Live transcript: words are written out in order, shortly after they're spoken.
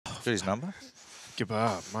Got his number?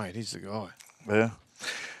 Gabar, mate, he's the guy. Yeah.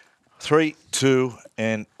 3, 2,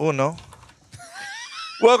 and 1.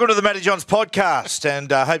 Welcome to the Matty Johns Podcast,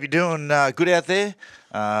 and I hope you're doing good out there.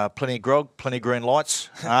 Plenty of grog, plenty of green lights.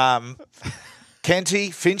 Kenty,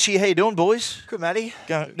 Finchy, how you doing, boys? Good, Matty.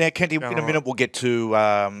 Now, Kenty, in a minute we'll get to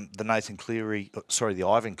the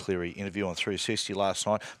Ivan Cleary interview on 360 last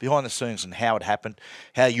night, behind the scenes and how it happened,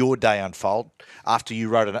 how your day unfolded after you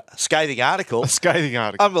wrote a scathing article. A scathing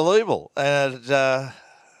article. Unbelievable. And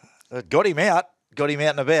got him out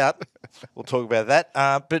and about. We'll talk about that.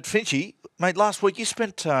 But Finchy, mate, last week you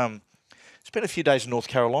spent a few days in North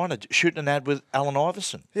Carolina shooting an ad with Allen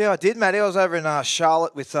Iverson. Yeah, I did, Matty. I was over in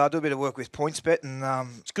Charlotte with do a bit of work with PointsBet, and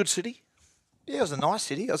It's a good city. yeah, it was a nice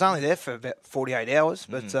city. I was only there for about 48 hours,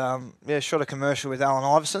 but shot a commercial with Allen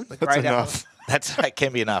Iverson. That's enough. That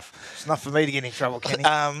can be enough. It's enough for me to get in trouble, Kenny.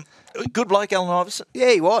 Good bloke, Allen Iverson.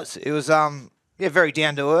 Yeah, he was. It was very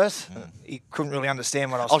down to earth. He couldn't really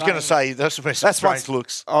understand what I was I was saying. going to say that's where some strange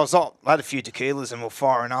looks. I had a few tequilas and we're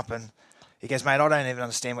firing up, and he goes, mate, I don't even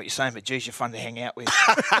understand what you're saying, but geez, you're fun to hang out with.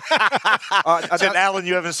 I Said Alan,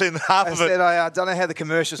 you haven't seen half of it. I don't know how the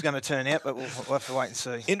commercial's going to turn out, but we'll have to wait and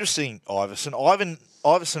see. Interesting, Iverson.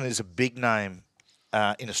 Iverson is a big name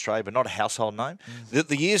in Australia, but not a household name.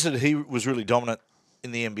 The years that he was really dominant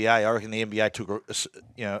in the NBA, I reckon the NBA took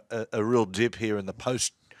a real dip here in the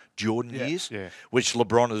post-Jordan years, which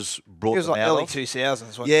LeBron has brought He was them like out early of. 2000s.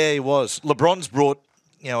 Wasn't Yeah, he was. LeBron's brought,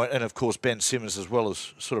 and of course Ben Simmons as well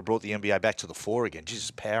has sort of brought the NBA back to the fore again.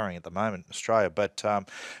 Jesus, powering at the moment in Australia. But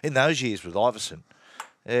in those years with Iverson,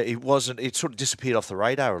 it sort of disappeared off the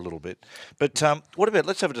radar a little bit. But what about,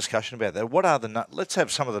 let's have a discussion about that. Let's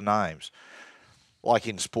have some of the names, like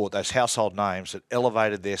in sport, those household names that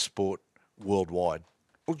elevated their sport worldwide.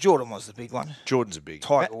 Well, Jordan was the big one. Jordan's a big.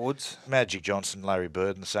 Tiger Woods. Magic Johnson, Larry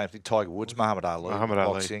Bird, and the same thing. Tiger Woods, Muhammad Ali,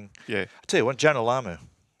 boxing. Yeah. I tell you what, Jonah Lamu.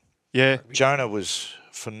 Yeah. Jonah was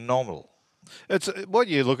phenomenal. It's what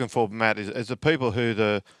you're looking for, Matt, is the people who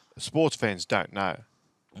the sports fans don't know.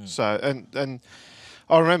 So and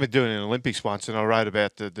I remember doing an Olympics once, and I wrote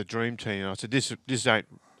about the dream team, and I said this ain't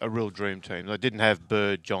a real dream team. They didn't have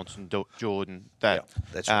Bird, Johnson, Jordan, that. Yeah,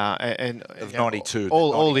 that's right. And Of 92.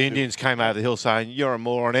 All the Indians came over the hill saying, you're a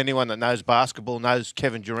moron. Anyone that knows basketball knows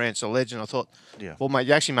Kevin Durant's a legend. I thought, well, mate,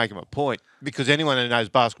 you actually make him a point, because anyone who knows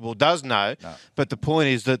basketball does know. No. But the point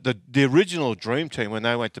is that the original dream team, when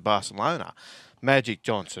they went to Barcelona, Magic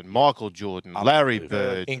Johnson, Michael Jordan, Larry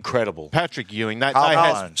Bird, incredible, Patrick Ewing,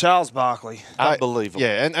 Charles Barkley, unbelievable.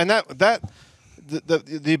 Yeah, and that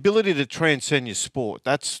the ability to transcend your sport,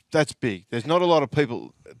 that's big. There's not a lot of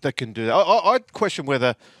people that can do that. I question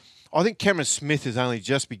whether, I think Cameron Smith is only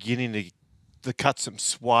just beginning to cut some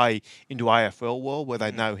sway into AFL world where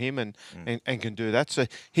they know him and can do that. So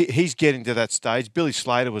he's getting to that stage. Billy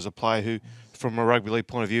Slater was a player who, from a rugby league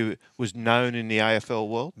point of view, was known in the AFL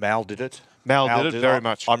world. Mal did it. Mal did it very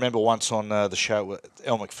much. I remember once on the show,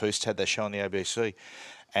 Elle McFeast had that show on the ABC,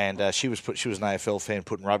 and she was an AFL fan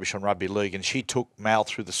putting rubbish on rugby league, and she took Mal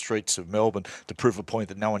through the streets of Melbourne to prove a point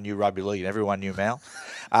that no one knew rugby league and everyone knew Mal.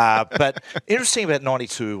 But interesting about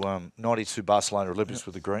 92 Barcelona Olympics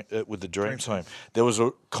with the Dream Team, there was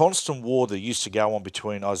a constant war that used to go on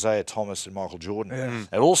between Isaiah Thomas and Michael Jordan.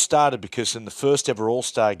 Yeah. It all started because in the first ever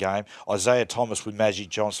All-Star game, Isaiah Thomas with Magic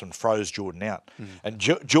Johnson froze Jordan out. And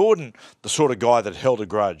Jordan, the sort of guy that held a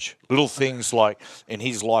grudge, little things like in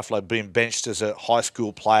his life, like being benched as a high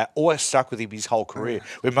school player, always stuck with him his whole career.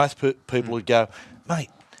 Where most people would go, mate,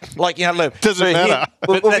 like, doesn't matter.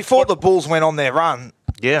 Well, before the Bulls went on their run,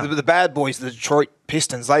 yeah, the bad boys, the Detroit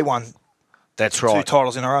Pistons, they won. That's right. 2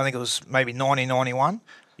 titles in a row. I think it was maybe 90-91.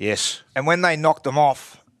 Yes. And when they knocked them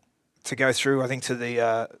off to go through, I think, to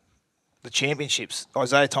the championships,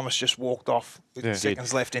 Isaiah Thomas just walked off with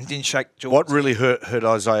seconds left and didn't shake Jordan. What really hurt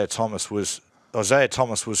Isaiah Thomas was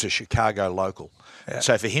a Chicago local. Yeah.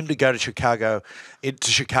 So for him to go to Chicago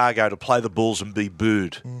to play the Bulls and be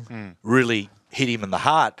booed really hit him in the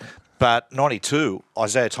heart. But 92,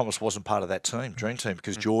 Isaiah Thomas wasn't part of that team, Dream Team,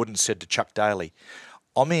 because Jordan said to Chuck Daly,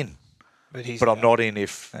 I'm in, but I'm not in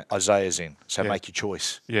if Isaiah's in. So make your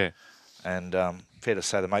choice. Yeah. And fair to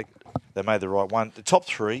say they made the right one. The top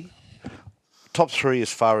three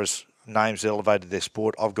as far as names elevated their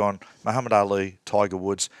sport, I've gone Muhammad Ali, Tiger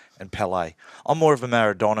Woods, and Pelé. I'm more of a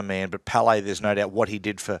Maradona man, but Pelé, there's no doubt what he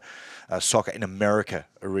did for soccer in America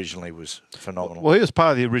originally was phenomenal. Well, he was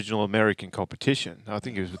part of the original American competition. I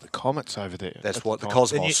think he was with the Comets over there. That's what, the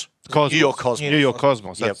Cosmos. New York Cosmos. New York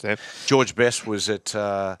Cosmos, that's them. George Best was at...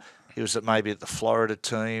 he was maybe at the Florida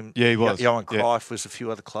team. Yeah, he was. Johan Cruyff was a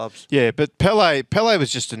few other clubs. Yeah, but Pelé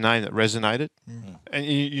was just a name that resonated. And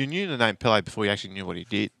you knew the name Pelé before you actually knew what he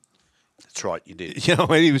did. That's right, you did. You know,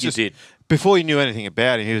 when he was You did. before you knew anything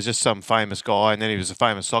about him, he was just some famous guy, and then he was a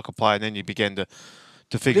famous soccer player, and then you began to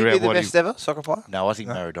figure Did he out be the what best ever soccer player? No, I think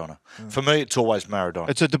Maradona. For me, it's always Maradona.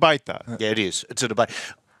 It's a debate, though. Yeah, it is. It's a debate.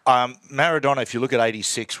 Maradona, if you look at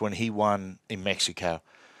 86 when he won in Mexico,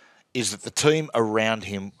 is that the team around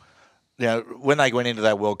him, you know, when they went into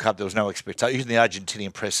that World Cup, there was no expectation. Even the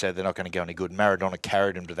Argentinian press said they're not going to go any good. Maradona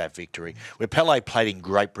carried him to that victory. Where Pelé played in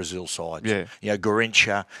great Brazil sides. Yeah. You know,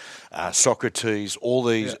 Garrincha, Socrates, all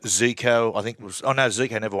these, Zico, I think was,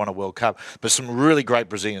 Zico never won a World Cup, but some really great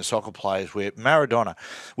Brazilian soccer players where Maradona,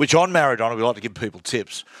 which on Maradona, we like to give people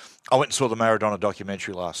tips. I went and saw the Maradona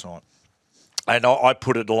documentary last night. And I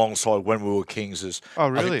put it alongside When We Were Kings as I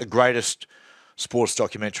think the greatest sports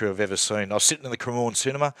documentary I've ever seen. I was sitting in the Cremorne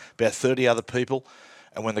Cinema, about 30 other people,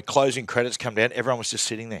 and when the closing credits come down, everyone was just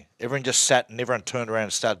sitting there. Everyone just sat and everyone turned around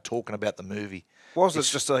and started talking about the movie. Was it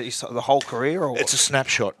just the whole career? Or it's a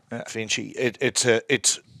snapshot, Finchy.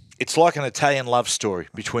 It's like an Italian love story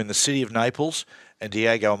between the city of Naples and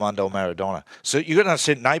Diego Armando Maradona. So you've got to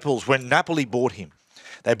understand, Naples, when Napoli bought him,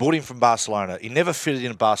 they bought him from Barcelona. He never fitted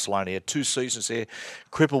in Barcelona. He had 2 seasons there,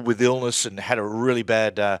 crippled with illness and had a really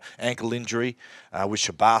bad ankle injury, which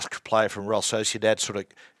a Basque player from Real Sociedad sort of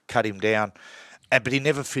cut him down. But he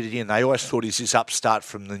never fitted in. They always thought he's this upstart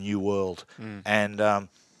from the New World.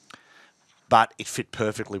 But it fit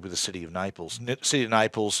perfectly with the city of Naples. The city of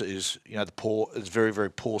Naples is, you know, it's a very,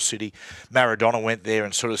 very poor city. Maradona went there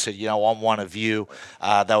and sort of said, you know, I'm one of you.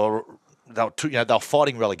 They were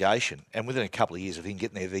fighting relegation, and within a couple of years of him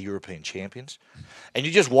getting there, they're European champions. And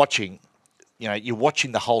you're just watching, you know, you're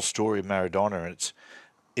watching the whole story of Maradona,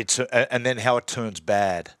 and and then how it turns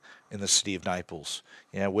bad in the city of Naples,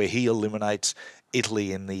 you know, where he eliminates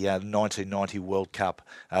Italy in the 1990 World Cup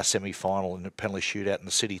semi-final in a penalty shootout, and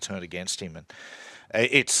the city turned against him. And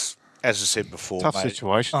it's, as I said before, Tough mate,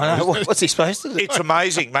 situation. I know. What's he supposed to do? it's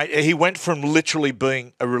amazing, mate. He went from literally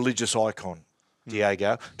being a religious icon,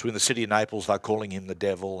 Diego, to in the city of Naples, they're calling him the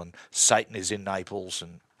devil, and Satan is in Naples,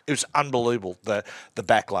 and it was unbelievable, the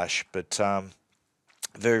backlash. But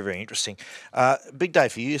very, very interesting. Big day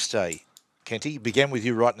for you yesterday, Kenty. It began with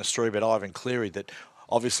you writing a story about Ivan Cleary that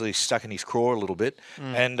obviously stuck in his craw a little bit.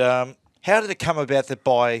 And how did it come about that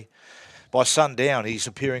by sundown he's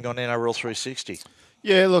appearing on NRL 360?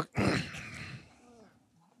 Yeah, look,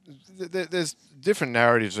 there's different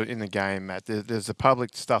narratives in the game, Matt. There's the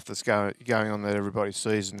public stuff that's going on that everybody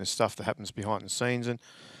sees, and there's stuff that happens behind the scenes. And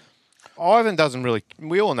Ivan doesn't really,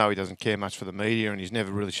 we all know he doesn't care much for the media, and he's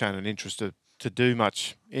never really shown an interest to do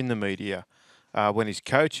much in the media when he's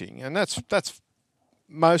coaching, and that's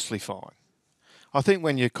mostly fine. I think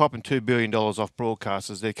when you're copping $2 billion off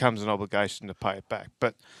broadcasters, there comes an obligation to pay it back.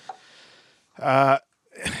 But I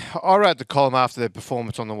wrote the column after their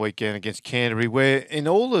performance on the weekend against Canterbury, where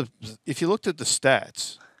if you looked at the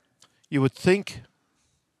stats, you would think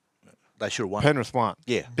they should have won. Penrith won.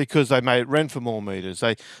 Yeah. Because they ran for more metres.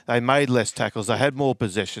 They made less tackles. They had more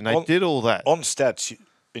possession. They did all that. On stats,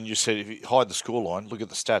 and you said if you hide the scoreline, look at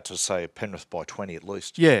the stats to say Penrith by 20 at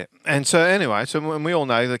least. Yeah. And so anyway, and we all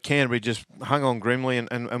know that Canterbury just hung on grimly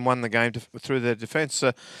and won the game through their defence.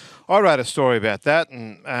 So I wrote a story about that,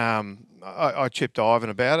 and I chipped Ivan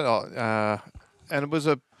about it, and it was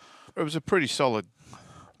a pretty solid.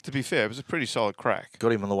 To be fair, it was a pretty solid crack.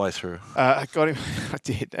 Got him on the way through. Got him. I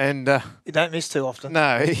did, and You don't miss too often.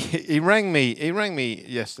 no, he rang me. He rang me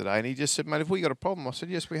yesterday, and he just said, "Mate, have we got a problem?" I said,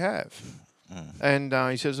 "Yes, we have." And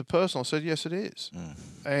he said, "Is it personal?" I said, "Yes, it is."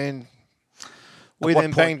 And we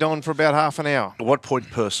then banged on for about half an hour. At what point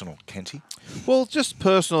personal, Kenty? Well, just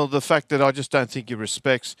personal, the fact that I just don't think he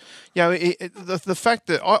respects, the fact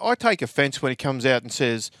that I take offence when he comes out and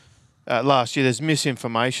says, last year there's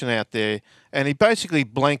misinformation out there, and he basically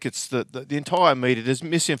blankets the entire media. There's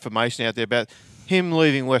misinformation out there about him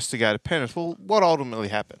leaving West to go to Penrith. Well, what ultimately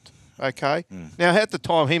happened? Okay. Now, at the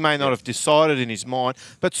time, he may not have decided in his mind,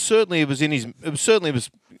 but certainly it was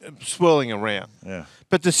swirling around. Yeah.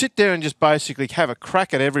 But to sit there and just basically have a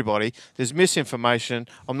crack at everybody, there's misinformation.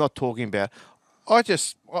 I'm not talking about. I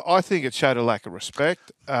think it showed a lack of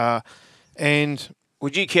respect. And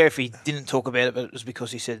would you care if he didn't talk about it, but it was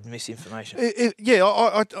because he said misinformation?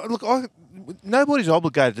 Look, nobody's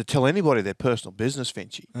obligated to tell anybody their personal business,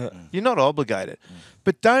 Finchy. You're not obligated,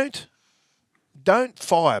 but don't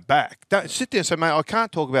fire back. Don't sit there and say, mate, I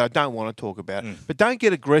can't talk about it. I don't want to talk about it. But don't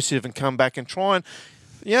get aggressive and come back and try and,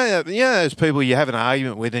 those people you have an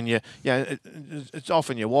argument with, and it's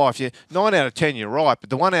often your wife. 9 out of 10 you're right,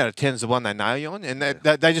 but the 1 out of 10 is the one they nail you on, and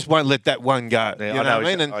they just won't let that one go. Yeah, you know what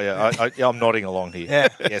I mean? I'm nodding along here. Yeah.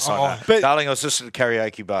 Yes, I know. But, darling, I was just at a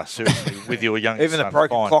karaoke bar, seriously, with your young Even son. the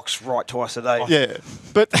broken clock's right twice a day. Yeah,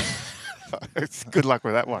 but Good luck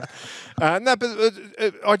with that one. No, but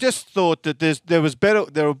I just thought that there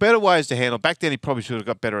were better ways to handle it. Back then, he probably should have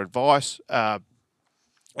got better advice.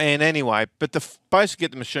 And anyway, but basically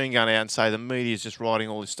get the machine gun out and say the media's just writing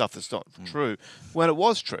all this stuff that's not true, when it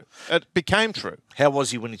was true. It became true. How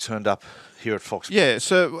was he when he turned up here at Fox? Yeah,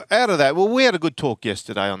 so out of that, well, we had a good talk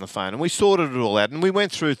yesterday on the phone, and we sorted it all out, and we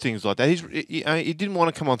went through things like that. He didn't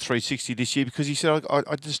want to come on 360 this year because he said,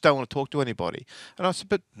 I just don't want to talk to anybody. And I said,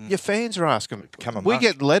 but your fans are asking. We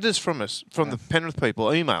get letters from the Penrith people,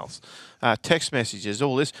 emails, text messages,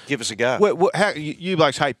 all this. Give us a go. How, you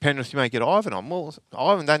blokes hate Penrith, you may get Ivan on. Well,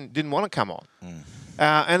 Ivan didn't want to come on.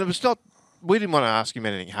 And it was not... We didn't want to ask him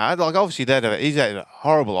anything hard. Like, obviously, he's had a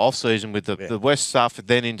horrible off-season with the West stuff, and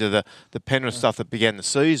then into the Penrith stuff that began the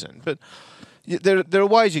season. But there are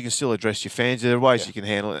ways you can still address your fans. There are ways you can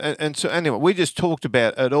handle it. And so, anyway, we just talked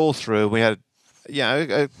about it all through. We had,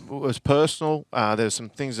 it was personal. There were some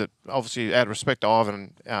things that, obviously, out of respect to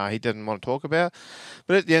Ivan, he didn't want to talk about.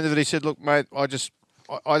 But at the end of it, he said, look, mate,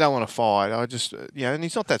 I don't want to fight. I just, and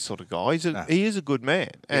he's not that sort of guy. He is a good man.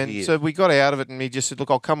 And so we got out of it, and he just said,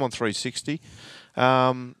 look, I'll come on 360.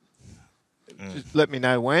 Just let me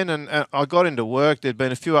know when. And I got into work. There'd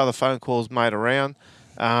been a few other phone calls made around.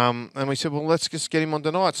 And we said, well, let's just get him on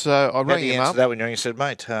tonight. So I rang him up. That when you said,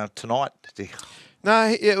 mate, tonight. No,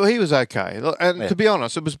 he was okay. And to be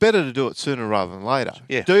honest, it was better to do it sooner rather than later.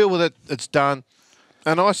 Yeah. Deal with it. It's done.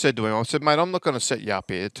 And I said to him, mate, I'm not going to set you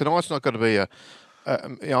up here. Tonight's not going to be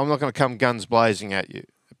I'm not going to come guns blazing at you,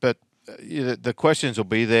 but the questions will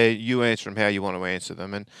be there. You answer them how you want to answer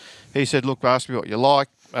them. And he said, look, ask me what you like.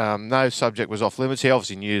 No subject was off limits. He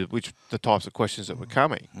obviously knew the types of questions that were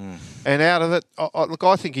coming. And out of it,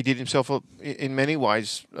 I think he did himself, in many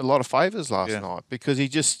ways, a lot of favours last night, because he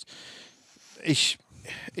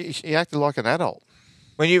acted like an adult.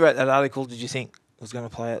 When you wrote that article, did you think it was going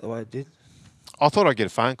to play out the way it did? I thought I'd get a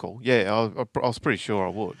phone call. Yeah, I was pretty sure I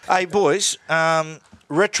would. Hey, boys,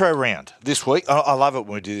 retro round this week. I love it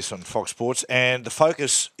when we do this on Fox Sports, and the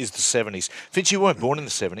focus is the 70s. Finch, you weren't born in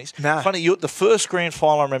the 70s. No. Funny, the first grand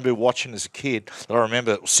final I remember watching as a kid, that I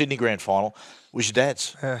remember, Sydney grand final, was your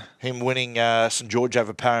dad's. Him winning St George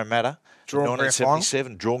over Parramatta. Drawn grand final.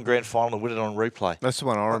 1977, drawn grand final and win it on replay. That's the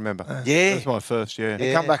one I remember. Yeah. That's my first,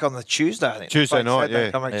 They come back on the Tuesday, I think. Tuesday night,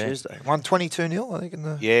 Come back Tuesday. 122-0, I think.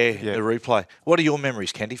 The replay. What are your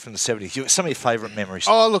memories, Kenty, from the 70s? Some of your favourite memories?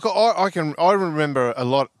 Oh, look, I remember a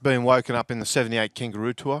lot being woken up in the 78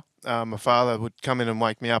 Kangaroo Tour. My father would come in and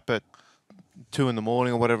wake me up at 2 a.m.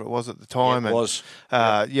 or whatever it was at the time. Yeah, it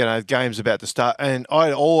was. Games about to start. And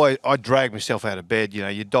I dragged myself out of bed.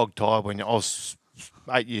 You're dog tired when I was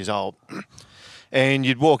 8 years old. And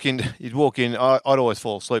you'd walk in. I'd always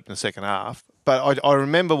fall asleep in the second half. But I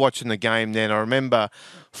remember watching the game then. I remember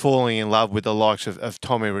falling in love with the likes of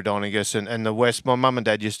Tommy Rodonigas and the West. My mum and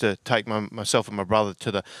dad used to take myself and my brother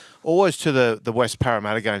to the West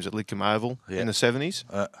Parramatta games at Lidcombe Oval in the 70s.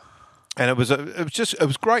 And it was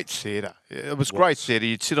great theatre. It was great theatre.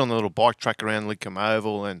 You'd sit on the little bike track around Lidcombe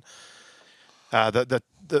Oval, and the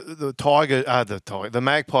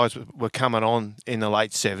Magpies were coming on in the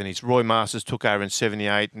late 70s. Roy Masters took over in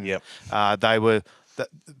 78, and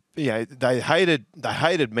they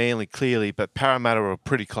hated Manly clearly, but Parramatta were a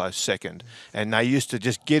pretty close second. And they used to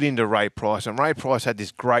just get into Ray Price, and Ray Price had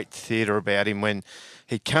this great theatre about him when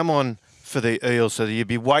he'd come on for the Eels, so that you'd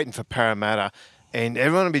be waiting for Parramatta. And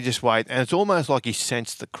everyone would be just waiting, and it's almost like he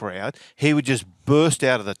sensed the crowd. He would just burst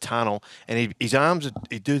out of the tunnel, and he'd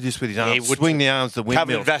do this with his arms, swing the arms, the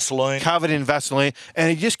windmill. Covered in Vaseline, and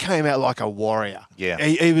he just came out like a warrior. Yeah.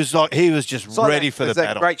 He was just ready for the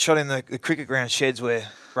battle. That great shot in the cricket ground sheds where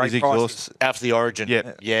Ray Price after the Origin.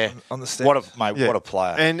 Yeah. On the steps. What a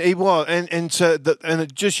player. And he was, and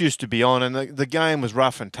it just used to be on, and the game was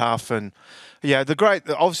rough and tough, and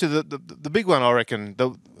obviously the big one, I reckon,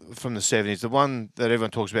 from the 70s, the one that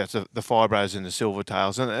everyone talks about is the Firebros and the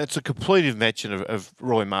Silvertails, and it's a complete invention of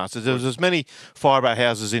Roy Masters. There was as many Firebro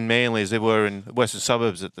houses in Manly as there were in western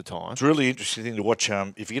suburbs at the time. It's a really interesting thing to watch.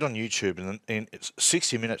 If you get on YouTube, and it's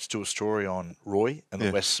 60 minutes to a story on Roy and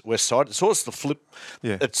the west side. It's always the flip.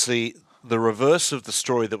 Yeah. It's the reverse of the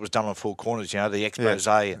story that was done on Four Corners, the expose.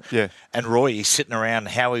 And Roy, he's sitting around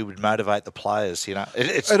how he would motivate the players,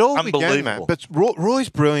 It's it all unbelievable. began, man. But Roy's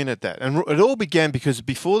brilliant at that. And it all began because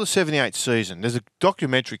before the 78 season, there's a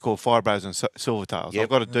documentary called Firebros and Silvertails. I've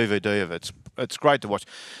got a DVD of it. It's great to watch.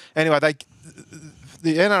 Anyway, the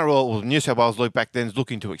NRL, or New South Wales League back then, is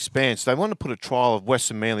looking to expand. So they wanted to put a trial of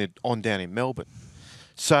Western Manly on down in Melbourne.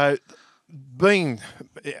 So being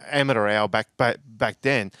amateur hour back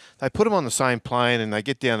then, they put them on the same plane and they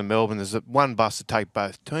get down to Melbourne. There's one bus to take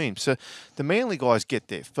both teams. So the Manly guys get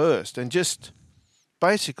there first and just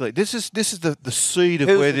basically this is the seed of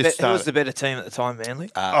where this started. Who was the better team at the time, Manly?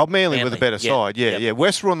 Manly were the better side. Yeah.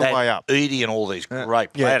 West were on the way up. Edie and all these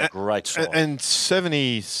great. They had a great side. And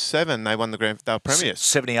 77, they won the grand. They were premiers.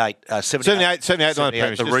 78 they won the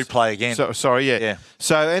premiers. The replay again. Sorry.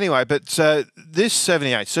 So anyway, but this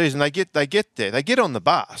 78 season, they get there. They get on the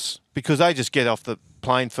bus because they just get off the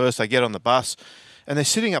plane first. They get on the bus, and they're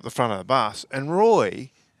sitting up the front of the bus. And Roy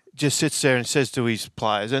just sits there and says to his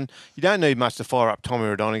players, and you don't need much to fire up Tommy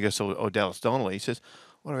Rodonigus or Dallas Donnelly. He says,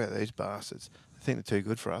 "What about these bastards? I think they're too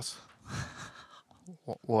good for us."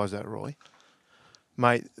 Why is that, Roy?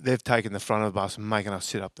 Mate, they've taken the front of the bus and making us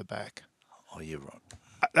sit up the back. Oh, you're right.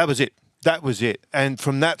 That was it. And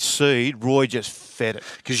from that seed, Roy just fed it.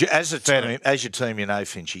 Because as your team, you know,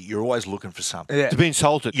 Finchy, you're always looking for something. To be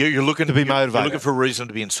insulted. You're looking to be motivated. You're looking for a reason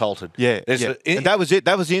to be insulted. And that was it.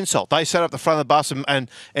 That was the insult. They sat up the front of the bus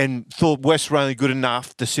and thought West were only good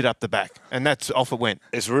enough to sit up the back. And that's off it went.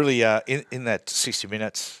 It's really, in that 60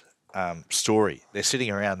 Minutes story, they're sitting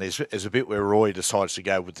around. There's a bit where Roy decides to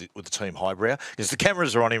go with the team highbrow because the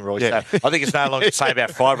cameras are on him, Roy. So I think it's no longer the same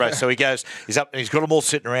about Fibro. So he's up and he's got them all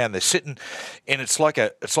sitting around. They're sitting, and it's like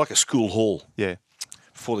a school hall. Yeah.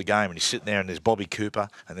 Before the game, and he's sitting there, and there's Bobby Cooper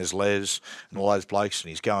and there's Les and all those blokes, and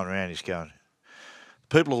he's going around. He's going,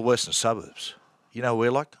 people of the western suburbs, you know,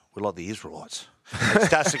 we're like the Israelites. It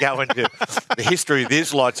starts to go into the history of the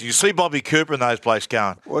Israelites. And you see Bobby Cooper and those blokes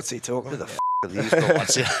going, what's he talking about? The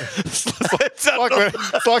Israelites. It's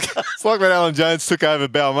like when Alan Jones took over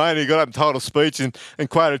Balmain. He got up and told a speech and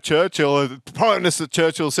quoted Churchill. The Prime Minister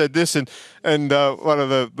Churchill said this, and one of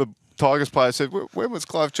the Tigers players said, when was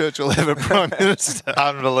Clive Churchill ever Prime Minister?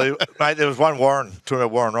 Unbelievable. Mate, there was one talking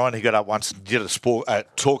about Warren Ryan, he got up once and did a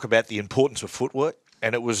talk about the importance of footwork.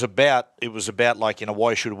 And it was about like, you know,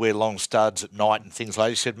 why you should wear long studs at night and things like that.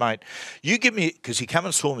 He said, mate, you give me, because he came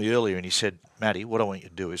and saw me earlier and he said, Matty, what I want you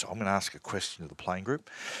to do is I'm going to ask a question to the playing group.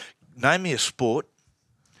 Name me a sport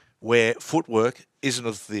where footwork isn't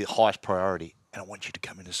of the highest priority, and I want you to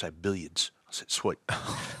come in and say billiards. I said, sweet.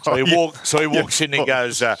 So he walks in and he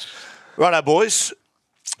goes, righto, boys.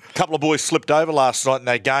 A couple of boys slipped over last night in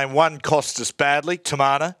that game. One cost us badly,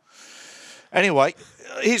 Tamana. Anyway,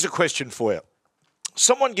 here's a question for you.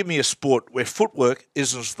 Someone give me a sport where footwork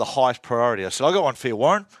isn't the highest priority. I said, I got one for you,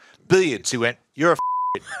 Warren. Billiards. He went, you're a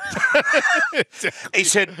He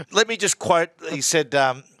said, let me just quote, he said,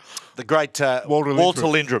 the great Walter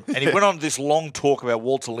Lindrum. And he went on this long talk about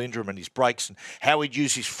Walter Lindrum and his breaks and how he'd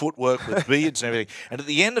use his footwork with billiards and everything. And at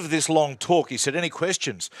the end of this long talk, he said, any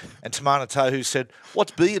questions? And Tamana Tohu said,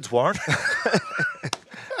 what's billiards, Warren?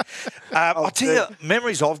 I'll tell you,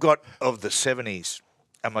 memories I've got of the 70s.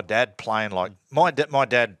 And my dad playing like my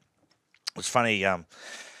dad was funny.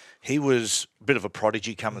 He was a bit of a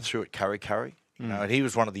prodigy coming through at Curry. You know, and he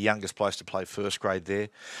was one of the youngest players to play first grade there.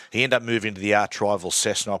 He ended up moving to the arch rival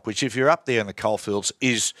Cessnock, which if you're up there in the coalfields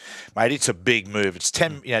mate, it's a big move. It's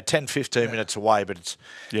 10, 15 minutes away, but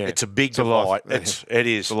it's a big divide. It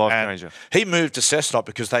is. It's a life changer. He moved to Cessnock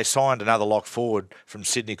because they signed another lock forward from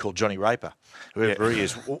Sydney called Johnny Raper. Whoever he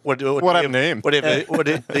is. What happened to him? What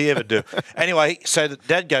did he ever do? Anyway, so the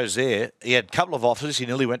dad goes there. He had a couple of offers. He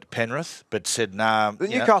nearly went to Penrith, but said, nah. The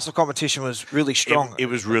Newcastle competition was really strong. It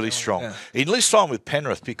was really strong. Yeah. He nearly signed with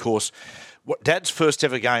Penrith because Dad's first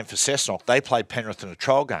ever game for Cessnock, they played Penrith in a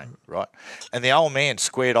trial game, right? And the old man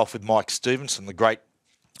squared off with Mike Stevenson, the great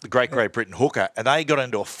Great Britain hooker, and they got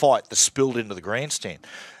into a fight that spilled into the grandstand.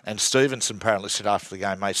 And Stevenson apparently said after the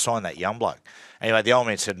game, mate, sign that young bloke. Anyway, the old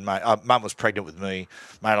man said, mate, Mum was pregnant with me.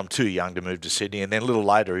 Mate, I'm too young to move to Sydney. And then a little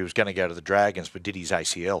later, he was going to go to the Dragons, but did his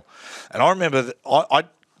ACL. And I remember, I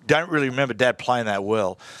don't really remember Dad playing that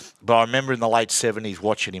well, but I remember in the late 70s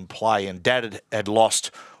watching him play, and Dad had lost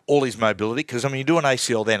all his mobility. Because, I mean, you do an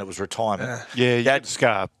ACL then, it was retirement. Yeah, you had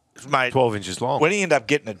scar, mate, 12 inches long. When he ended up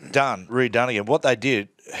getting it redone again, what they did,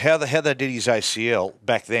 how they did his ACL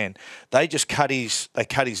back then, they just cut his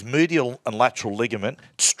medial and lateral ligament,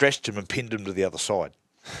 stretched him and pinned him to the other side.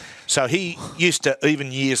 So he used to,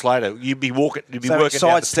 even years later, you'd be working down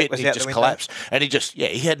the pit and he'd just collapse. And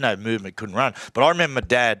he had no movement, couldn't run. But I remember my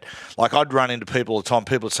dad, like I'd run into people all the time,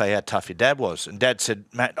 people would say how tough your dad was. And Dad said,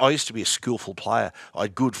 Matt, I used to be a skillful player. I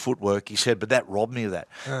had good footwork. He said, but that robbed me of that.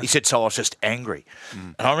 He said, so I was just angry.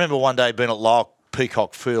 And I remember one day being at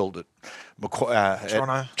Peacock Field at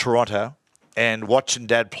Toronto. And watching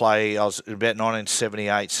Dad play, I was about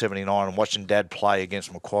 1978, 79, and watching Dad play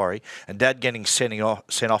against Macquarie, and Dad getting sent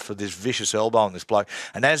off for this vicious elbow on this bloke.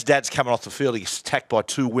 And as Dad's coming off the field, he's attacked by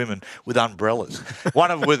two women with umbrellas.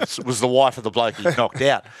 One of them was the wife of the bloke he knocked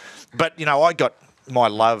out. But, you know, I got my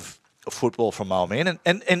love of football from my old man.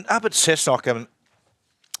 And up at Cessnock,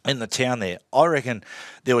 in the town there, I reckon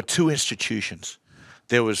there were two institutions.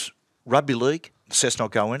 There was rugby league, the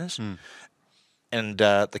Cessnock Go Winners, and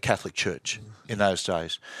the Catholic Church in those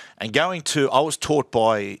days. And I was taught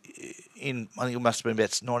I think it must have been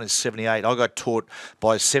about 1978, I got taught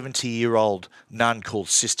by a 70-year-old nun called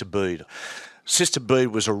Sister Bede. Sister Bede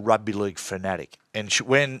was a rugby league fanatic. And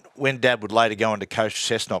when Dad would later go on to coach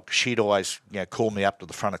Cessnock, she'd always call me up to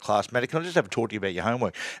the front of class. Matty, can I just have a talk to you about your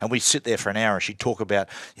homework? And we'd sit there for an hour and she'd talk about,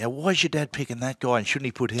 why is your dad picking that guy and shouldn't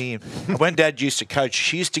he put him? And when Dad used to coach,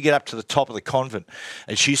 she used to get up to the top of the convent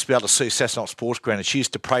and she used to be able to see Cessnock Sports Ground and she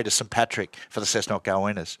used to pray to St Patrick for the Cessnock Go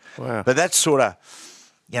Winners. Wow. But that's sort of,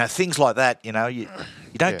 things like that, you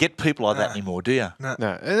don't get people like that anymore, do you? No.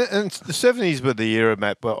 And the 70s were the era,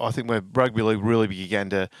 Matt, but I think where rugby league really began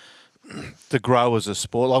to grow as a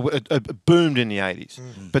sport. Like it boomed in the 80s,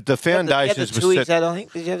 but the foundations were set. I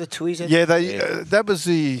think. Did you have the Tweez? Yeah, that was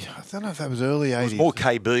I don't know if that was early 80s. It was more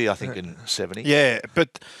KB, I think, in 70. Yeah,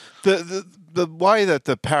 but the way that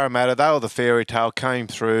the Parramatta, they were the fairy tale, came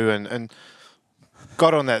through and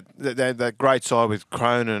got on that great side with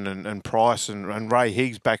Cronin and Price and Ray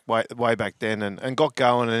Higgs way back then and got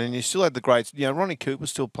going, and you still had the greats. Ronnie Cooper was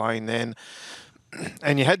still playing then,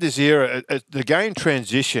 and you had this era. The game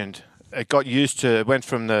transitioned. It got used to. It went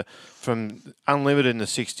from unlimited in the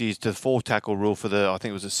 60s to the 4-tackle rule for I think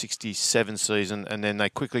it was a 67 season, and then they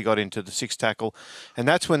quickly got into the 6-tackle, and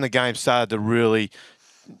that's when the game started to really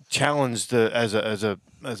challenge as a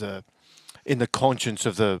in the conscience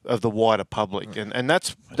of the wider public, and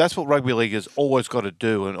that's what rugby league has always got to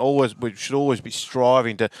do, and we should always be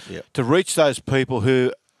striving to reach those people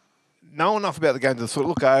who know enough about the game to sort of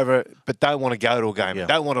look over it, but don't want to go to a game,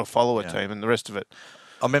 don't want to follow a team, and the rest of it.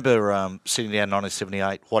 I remember sitting down in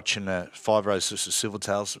 1978 watching Five Rose versus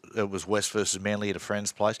Silvertails. It was West versus Manly at a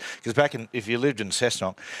friend's place. Because if you lived in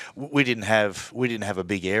Cessnock, we didn't have a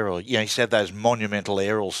big aerial. You used to have those monumental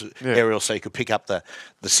aerials so you could pick up the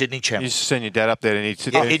Sydney Channel. You used to send your dad up there and he'd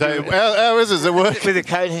sit there and say, how is this? It work? With a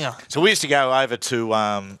coat hanger. So we used to go over to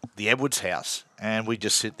the Edwards house and we'd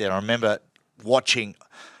just sit there. I remember watching,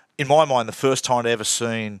 in my mind, the first time I'd ever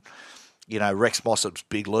seen Rex Mossop's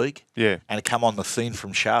Big League. Yeah. And it come on the theme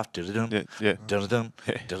from Shaft. Dun-dun, dun-dun,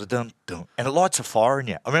 dun-dun, dun. And it lights a fire in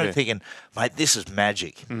you. I remember thinking, mate, this is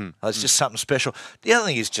magic. It's just something special. The other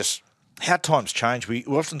thing is just how times change. We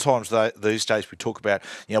oftentimes these days we talk about,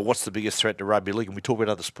 what's the biggest threat to rugby league, and we talk about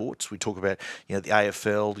other sports. We talk about, the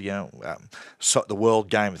AFL, the world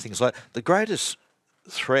game and things like that. The greatest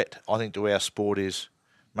threat, I think, to our sport is,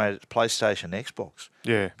 mate, it's PlayStation, Xbox.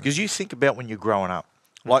 Yeah. Because you think about when you're growing up.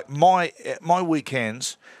 Like my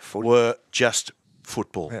weekends were just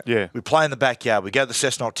football. Yeah. We play in the backyard. We go to the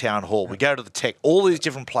Cessnock Town Hall. We go to the Tech. All these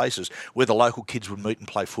different places where the local kids would meet and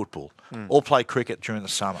play football. Or play cricket during the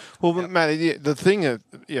summer. Well, Matty, the thing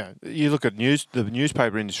you look at the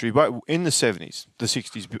newspaper industry, but in the 70s, the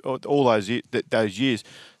 60s, all those years,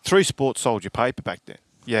 3 sports sold your paper back then.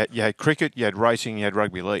 You had cricket, you had racing, you had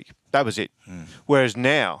rugby league. That was it. Whereas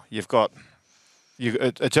now you've got.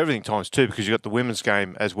 It's everything times 2 because you've got the women's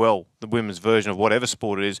game as well, the women's version of whatever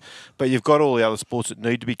sport it is, but you've got all the other sports that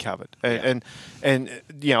need to be covered. And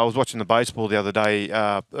I was watching the baseball the other day,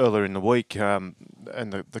 earlier in the week, and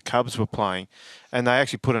the Cubs were playing, and they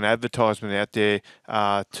actually put an advertisement out there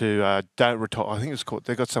to don't retire. I think it's called.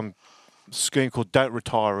 They've got some scheme called Don't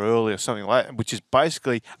Retire Early or something like that, which is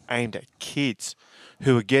basically aimed at kids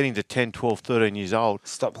who are getting to 10, 12, 13 years old.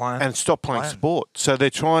 Stop playing sport. So they're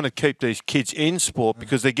trying to keep these kids in sport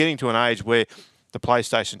because they're getting to an age where the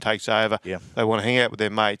PlayStation takes over. Yeah. They want to hang out with their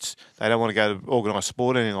mates. They don't want to go to organised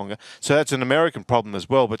sport any longer. So that's an American problem as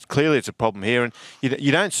well, but clearly it's a problem here. And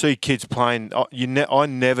you don't see kids playing. I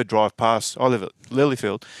never drive past. I live at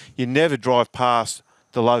Lilyfield. You never drive past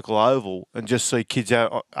the local oval and just see kids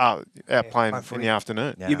out playing in the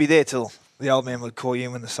afternoon. Yeah. You'd be there till the old man would call you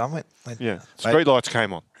in when the sun went. Street lights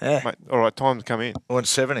came on. Yeah. Mate, all right, time to come in. Well, in the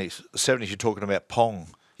 70s, you're talking about Pong.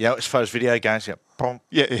 As far as video games, Pong.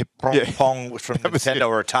 Pong from Nintendo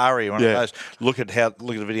or Atari. One of those. Look at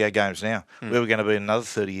the video games now. Where we're going to be in another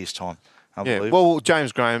 30 years' time. Unbelievable. Well,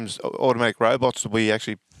 James Graham's automatic robots will be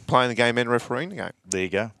actually playing the game and refereeing the game. There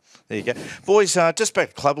you go. Boys, just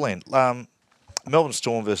back to Clubland. Melbourne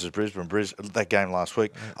Storm versus Brisbane, that game last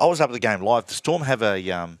week. I was up at the game live. The Storm have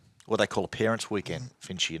what they call a parents' weekend,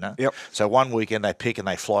 Finchy, Yep. So one weekend they pick and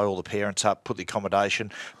they fly all the parents up, put the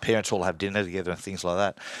accommodation, parents all have dinner together and things like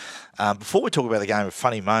that. Before we talk about the game, a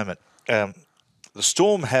funny moment. The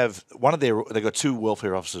Storm have they've got two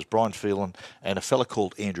welfare officers, Brian Phelan and a fella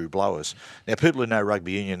called Andrew Blowers. Now, people who know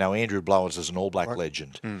rugby union know Andrew Blowers is an All Black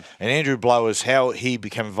legend. And Andrew Blowers, how he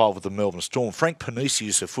became involved with the Melbourne Storm. Frank Panisi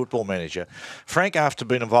is a football manager. Frank, after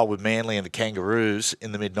being involved with Manly and the Kangaroos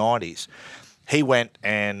in the mid-90s, he went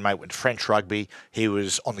to French rugby. He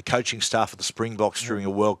was on the coaching staff of the Springboks during a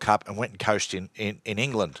World Cup and went and coached in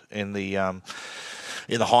England in the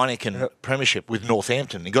Heineken Premiership with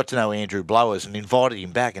Northampton. He got to know Andrew Blowers and invited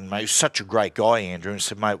him back. And, mate, he was such a great guy, Andrew, and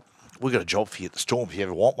said, mate, we've got a job for you at the Storm if you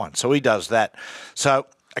ever want one. So he does that. So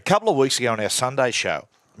a couple of weeks ago on our Sunday show,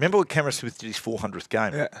 remember when Cameron Smith did his 400th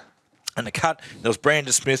game? Yeah. And the cut, there was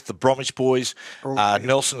Brandon Smith, the Bromwich boys,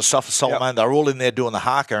 Nelson, the Suffolk Solomon. They were all in there doing the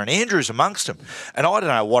haka, and Andrew's amongst them. And I don't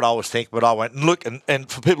know what I was thinking, but I went and look,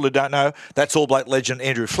 and for people who don't know, that's All Black legend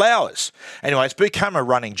Andrew Flowers. Anyway, it's become a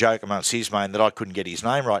running joke amongst his mate that I couldn't get his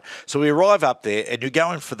name right. So we arrive up there, and you're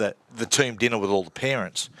going for the team dinner with all the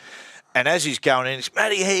parents. And as he's going in, he's,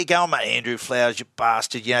 Matty, how you going, mate? Andrew Flowers, you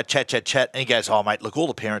bastard, chat. And he goes, oh, mate, look, all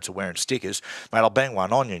the parents are wearing stickers. Mate, I'll bang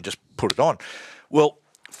one on you and just put it on. Well,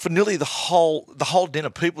 for nearly the whole dinner,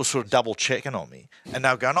 people were sort of double checking on me, and they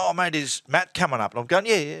were going, "Oh, mate, is Matt coming up?" And I'm going,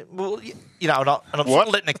 "Yeah, well, and I'm sort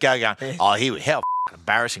of letting it go, going, "Oh, here we how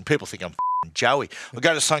embarrassing." People think I'm Joey. I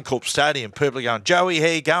go to Suncorp Stadium, people are going, "Joey, how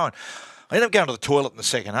you going?" I end up going to the toilet in the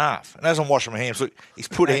second half, and as I'm washing my hands, look, he's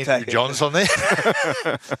put Andrew Johns on there.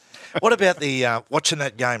 What about the watching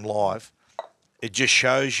that game live? It just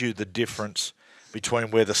shows you the difference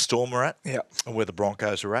between where the Storm are at and where the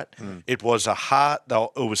Broncos are at. It was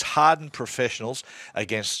hardened professionals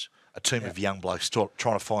against a team of young blokes trying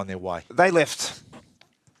to find their way. They left,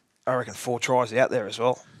 I reckon, 4 tries out there as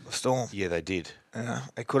well, the Storm. Yeah, they did.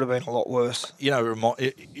 It could have been a lot worse. You know,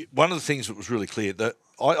 one of the things that was really clear, that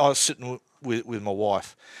I was sitting with my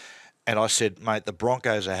wife, and I said, mate, the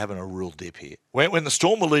Broncos are having a real dip here. When the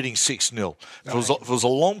Storm were leading 6-0, if it was a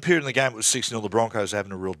long period in the game, it was 6-0, the Broncos are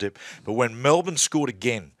having a real dip. But when Melbourne scored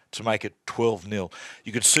again to make it 12-0,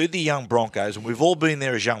 you could see the young Broncos, and we've all been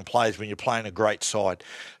there as young players when you're playing a great side.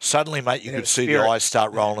 Suddenly, mate, you could see the eyes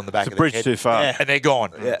start rolling in the back of their head. It's a bridge too far. And they're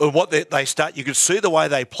gone. Yeah. And what they start, you could see the way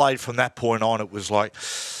they played from that point on. It was like,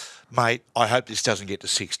 mate, I hope this doesn't get to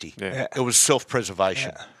 60. Yeah. It was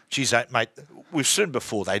self-preservation. Yeah. Geez, mate, we've seen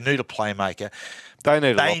before, they need a playmaker. They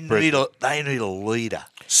need a leader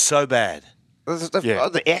so bad.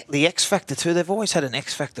 The X Factor too. They've always had an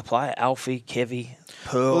X Factor player. Alfie, Kevy,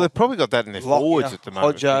 Pearl. Well, they've probably got that in their forwards at the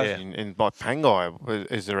moment. Hodjo. In by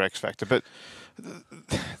Pangai is their X Factor. But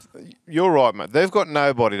you're right, mate. They've got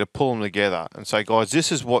nobody to pull them together and say, guys,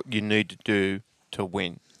 this is what you need to do to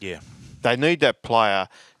win. Yeah. They need that player.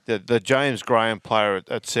 The James Graham player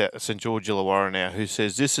at St George Illawarra now, who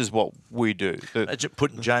says this is what we do. Imagine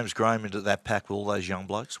putting James Graham into that pack with all those young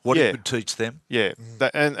blokes. What it would teach them. Yeah,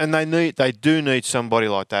 and they do need somebody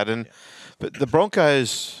like that. But the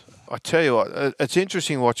Broncos, I tell you what, it's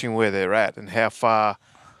interesting watching where they're at and how far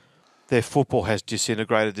their football has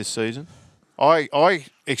disintegrated this season. I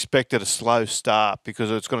expected a slow start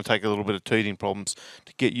because it's going to take a little bit of teething problems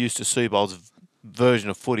to get used to Seabold's version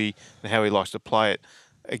of footy and how he likes to play it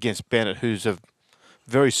against Bennett, who's a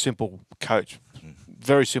very simple coach,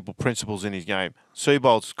 very simple principles in his game.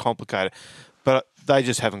 Seabold's complicated, but they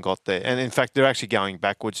just haven't got there. And in fact, they're actually going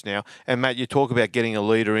backwards now. And Matt, you talk about getting a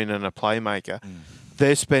leader in and a playmaker.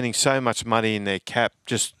 They're spending so much money in their cap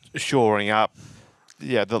just shoring up,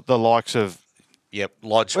 the likes of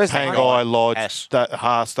Lodge, Pangai, Lodge,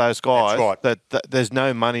 Haas, those guys. That's right. That there's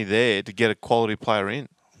no money there to get a quality player in.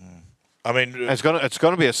 I mean, it's going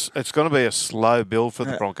to be a slow build for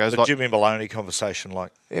the Broncos. The Jimmy Maloney conversation, why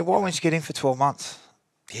won't you get him for 12 months?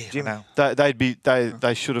 Yeah, Jim.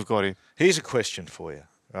 They should have got him. Here's a question for you,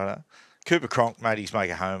 right? Cooper Cronk, mate, he's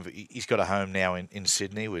made a home. He's got a home now in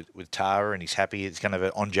Sydney with Tara, and he's happy. He's going to have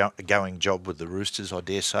an ongoing job with the Roosters, I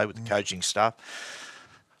dare say, with the coaching staff.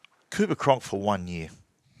 Cooper Cronk for 1 year.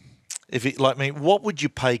 If it, what would you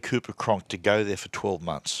pay Cooper Cronk to go there for 12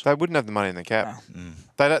 months? They wouldn't have the money in the cap. No.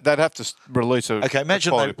 They'd have to release a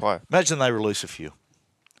quality player. Imagine they release a few.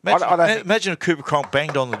 Imagine if Cooper Cronk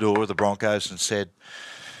banged on the door of the Broncos and said,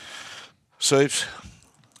 Soeps,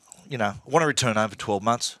 I want to return home for 12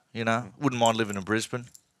 months. Wouldn't mind living in Brisbane.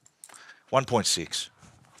 1.6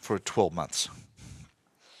 for 12 months.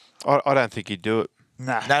 I don't think he'd do it.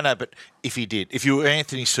 Nah. No, but if he did, if you were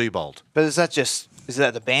Anthony Seibold. But is that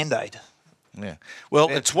the Band-Aid? Yeah. Well,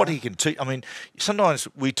 it's what he can teach. I mean, sometimes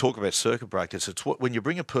we talk about circuit breakers. It's when you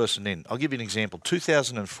bring a person in. I'll give you an example.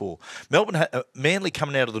 2004, Manly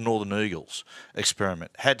coming out of the Northern Eagles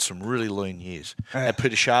experiment had some really lean years. Had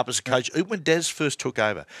Peter Sharp as a coach. Even when Des first took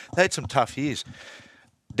over, they had some tough years.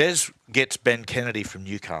 Des gets Ben Kennedy from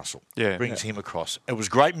Newcastle, brings him across. It was a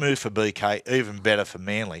great move for BK, even better for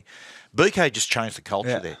Manly. BK just changed the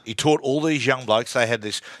culture there. He taught all these young blokes. They had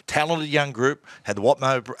this talented young group, had the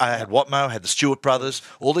Watmo, had the Stewart brothers,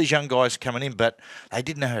 all these young guys coming in, but they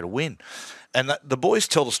didn't know how to win. And the boys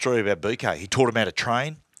tell the story about BK. He taught them how to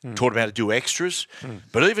train, taught them how to do extras,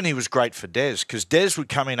 but even he was great for Des, because Des would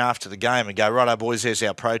come in after the game and go, righto, boys, there's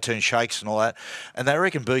our protein shakes and all that. And they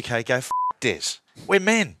reckon BK go, Des, we're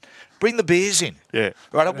men. Bring the beers in. Yeah.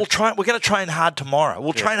 Right. We'll try. We're going to train hard tomorrow.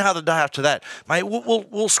 We'll train hard the day after that, mate.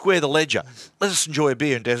 We'll square the ledger. Let us enjoy a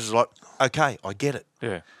beer. And Des is like, okay, I get it.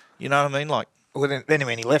 Yeah. You know what I mean? Like, well, then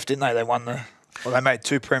when he left, didn't they? They won they made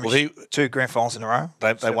two two grand finals in a row.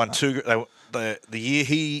 They won two. The year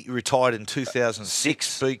he retired in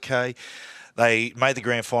 2006, BK. They made the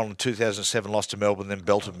grand final in 2007, lost to Melbourne, then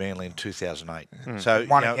belted Manly in 2008. So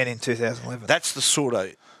won again in 2011. That's the sort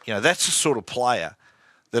of player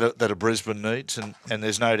that a Brisbane needs, and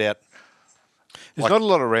there's no doubt. There's not a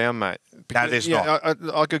lot around, mate. Because, no, there's not.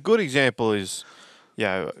 Like a good example is,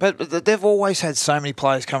 But they've always had so many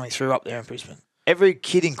players coming through up there in Brisbane. Every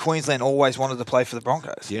kid in Queensland always wanted to play for the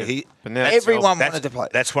Broncos. Yeah, everyone wanted to play.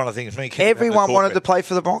 That's one of the things. Everyone wanted to play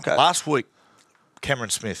for the Broncos. Last week, Cameron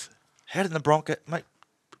Smith. How did the Broncos, mate?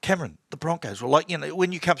 Cameron, the Broncos. Well,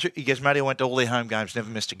 when you come through, he goes, Matty, I went to all their home games, never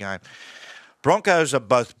missed a game. Broncos are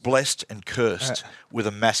both blessed and cursed with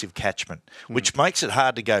a massive catchment, which makes it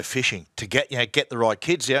hard to go fishing to get the right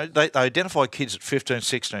kids. They identify kids at 15,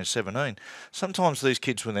 16, 17. Sometimes these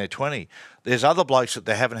kids, when they're 20, there's other blokes that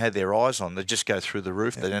they haven't had their eyes on. They just go through the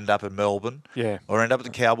roof. They end up in Melbourne, or end up at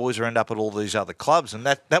the Cowboys, or end up at all these other clubs. And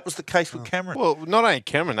that was the case with Cameron. Well, not only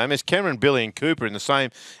Cameron, they missed Cameron, Billy, and Cooper at the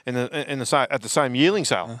same yeearling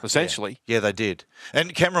sale, essentially. Yeah, they did.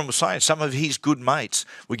 And Cameron was saying some of his good mates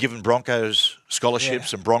were given Broncos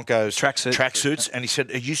scholarships and Broncos tracksuits, and he said,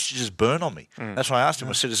 it used to just burn on me. That's why I asked him.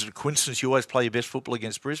 I said, is it a coincidence you always play your best football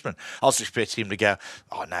against Brisbane? I was expecting him to go,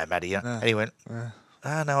 oh, no, Matty. And he went,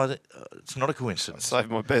 no, it's not a coincidence. I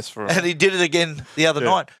saved my best for him. And he did it again the other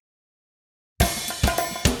night.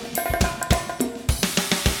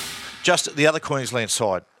 Just the other Queensland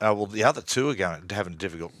side, the other two are having a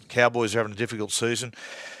difficult. Cowboys are having a difficult season,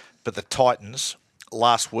 but the Titans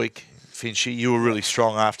last week, Finchy, you were really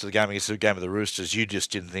strong after the game against the game of the Roosters. You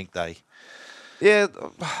just didn't think they. Yeah,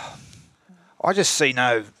 I just see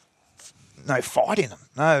no fight in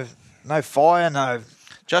them. No fire. No.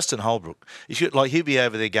 Justin Holbrook, he'll be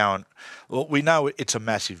over there going, well, we know it's a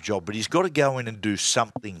massive job, but he's got to go in and do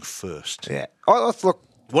something first. Yeah. Look,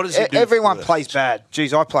 what does he do? Everyone first? plays bad.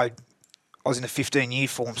 Geez, I was in a 15-year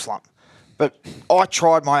form slump, but I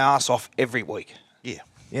tried my ass off every week. Yeah.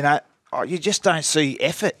 You just don't see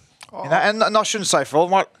effort. And I shouldn't say for all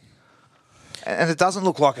my. And it doesn't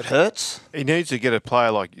look like it hurts. He needs to get a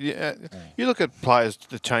player like you look at players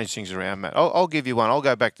that change things around, Matt. I'll give you one. I'll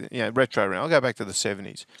go back to retro round. I'll go back to the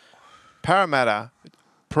 70's. Parramatta,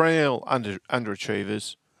 perennial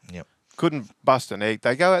underachievers. Yep. Couldn't bust an egg.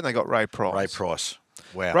 They go out and they got Ray Price. Ray Price.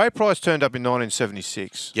 Wow. Ray Price turned up in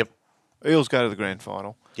 1976. Yep. Eels go to the grand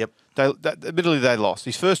final. Yep. Admittedly, they lost.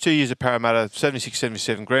 His first 2 years at Parramatta, 76,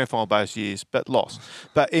 77, grand final based years, but lost.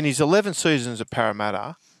 But in his 11 seasons at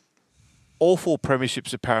Parramatta, all 4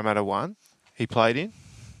 premierships at Parramatta won, he played in,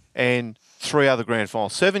 and 3 other grand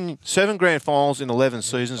finals. Seven grand finals in 11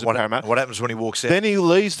 seasons at Parramatta. What happens when he walks out? Then he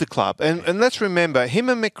leaves the club. And let's remember, him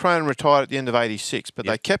and Mick Cronin retired at the end of 86, but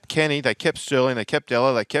they kept Kenny, they kept Sterling, they kept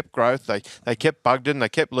Ella, they kept Growth, they kept Bugden, they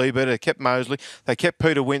kept Liebert, they kept Mosley, they kept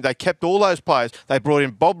Peter Wynn, they kept all those players. They brought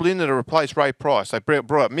in Bob Linder to replace Ray Price. They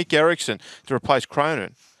brought up Mick Erickson to replace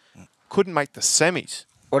Cronin. Couldn't make the semis.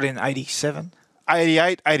 What, in 87?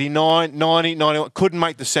 88, 89, 90, 91, couldn't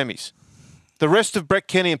make the semis. The rest of Brett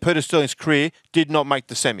Kenny and Peter Sterling's career did not make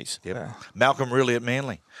the semis. Yep. Yeah. Malcolm really at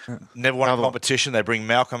Manly. Never won a competition. They bring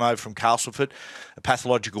Malcolm over from Castleford, a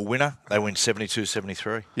pathological winner. They win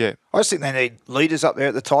 72-73. Yeah. I just think they need leaders up there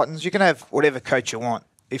at the Titans. You can have whatever coach you want.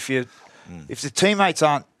 If the teammates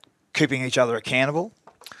aren't keeping each other accountable,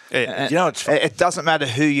 it doesn't matter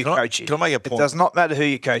who your coach is. Can I make a point? It does not matter who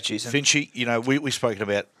your coach is. Finchy, we've spoken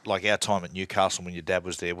about like our time at Newcastle when your dad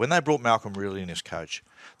was there. When they brought Malcolm really in as coach,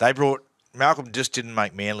 Malcolm just didn't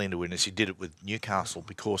make Manly into winners. He did it with Newcastle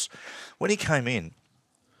because when he came in,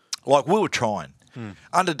 like we were trying.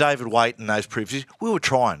 Under David Waite and those previous, we were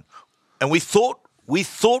trying. And we thought we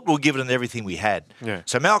thought we were giving it everything we had. Yeah.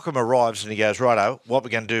 So Malcolm arrives and he goes, righto, what we're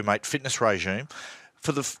going to do, mate, fitness regime.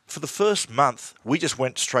 For the first month, we just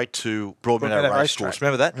went straight to Broadmeadow Racecourse.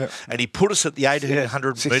 Remember that? Yep. And he put us at the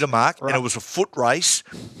 1,800 metre mark, and it was a foot race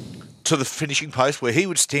to the finishing post where he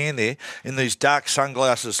would stand there in these dark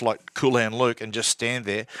sunglasses like Cool Hand Luke and just stand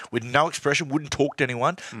there with no expression, wouldn't talk to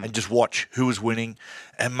anyone, and just watch who was winning.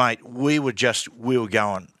 And, mate, we were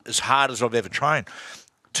going as hard as I've ever trained.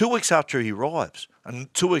 2 weeks after he arrives,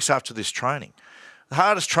 and 2 weeks after this training, the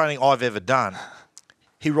hardest training I've ever done,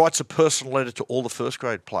 he writes a personal letter to all the first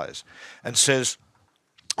grade players and says,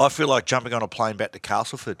 I feel like jumping on a plane back to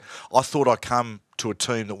Castleford. I thought I'd come to a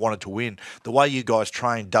team that wanted to win. The way you guys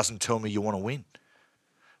train doesn't tell me you want to win.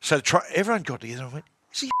 So everyone got together and went,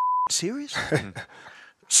 is he serious?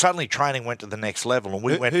 Suddenly training went to the next level.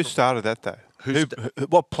 And Who started that, though?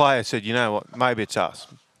 What player said, you know what, maybe it's us?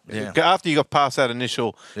 Yeah. After you got past that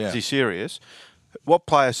initial, is he serious? What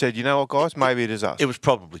player said, you know what, guys, maybe it is us? It was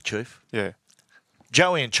probably Chief. Yeah.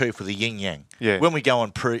 Joey and Chief were the yin-yang. Yeah. When we go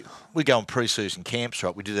on pre-season camps,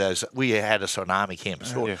 right, we do those. We had us on army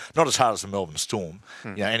camps. Not as hard as the Melbourne Storm,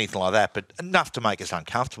 anything like that, but enough to make us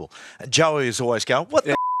uncomfortable. And Joey is always going, what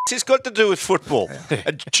the f*** has this got to do with football?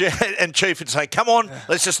 And Chief would say, come on,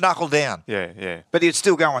 let's just knuckle down. Yeah. But he'd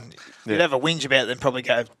still go on. You'd have a whinge about it, then probably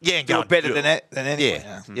go, and do go it better than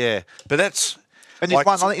anyone. Yeah. But that's... And I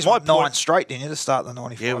think he's won 9 straight, didn't you, to start the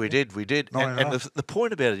 95? Yeah, we did. And the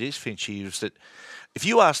point about it is, Finchy, is that if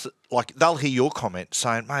you ask, like, they'll hear your comment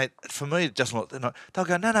saying, mate, for me, it doesn't look... They'll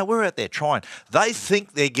go, no, we're out there trying. They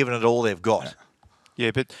think they're giving it all they've got.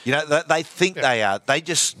 Yeah, but... You know, they think they are. They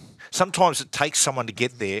just... Sometimes it takes someone to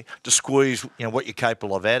get there to squeeze, what you're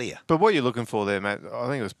capable of out of you. But what you're looking for there, mate, I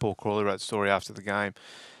think it was Paul Crawley wrote the story after the game,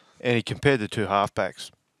 and he compared the two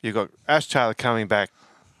halfbacks. You've got Ash Taylor coming back,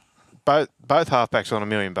 both halfbacks on $1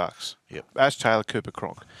 million. Yep. Ash Taylor, Cooper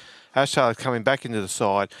Cronk. Ash Taylor coming back into the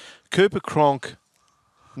side. Cooper Cronk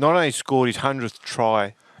not only scored his 100th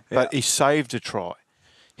try, but he saved a try.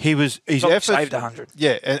 His efforts saved 100.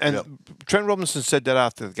 Yeah, and Trent Robinson said that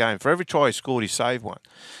after the game. For every try he scored, he saved one.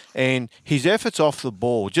 And his efforts off the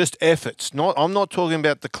ball, just efforts. I'm not talking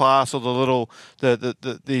about the class or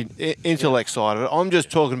the intellect side of it. I'm just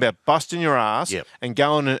talking about busting your ass and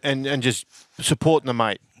going and just supporting the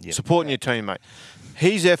mate, supporting your teammate.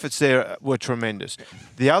 His efforts there were tremendous.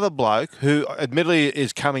 The other bloke, who admittedly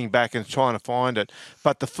is coming back and trying to find it,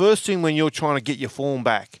 but the first thing when you're trying to get your form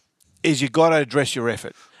back is you've got to address your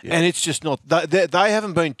effort. Yeah. And it's just not... They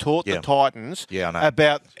haven't been taught, the Titans,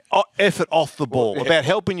 about effort off the ball, about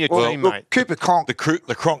helping your teammate. Look, Cooper Cronk...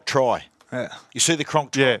 The Cronk try. Yeah. You see the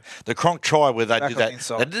Cronk try? Yeah. The Cronk try where they did that.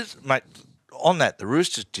 Inside. They did, mate, on that, the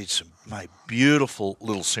Roosters did some beautiful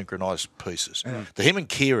little synchronised pieces. The him and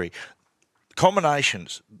Keary...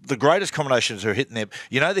 Combinations, the greatest combinations are hitting they're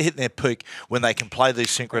hitting their peak when they can play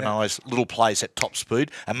these synchronised little plays at top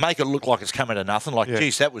speed and make it look like it's coming to nothing. Like,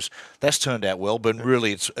 geez, that's turned out well, but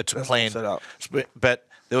really it's a plan. But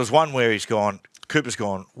there was one where Cooper's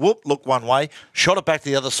gone, whoop, look one way, shot it back to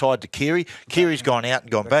the other side to Keary. Keary's gone out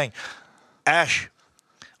and gone bang. Ash,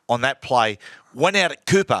 on that play, went out at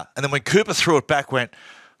Cooper, and then when Cooper threw it back, went,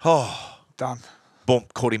 done. Boom,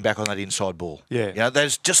 caught him back on that inside ball. Yeah.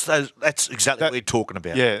 There's just those. That's exactly what we're talking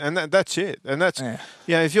about. Yeah, and that's it. And that's,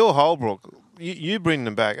 if you're Holbrook, you bring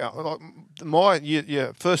them back.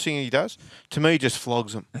 First thing he does, to me, just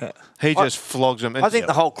flogs them. Yeah. He just flogs them. I think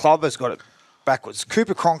the whole club has got it backwards.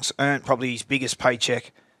 Cooper Cronk's earned probably his biggest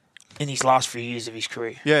paycheck in his last few years of his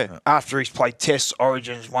career. Yeah. After he's played tests,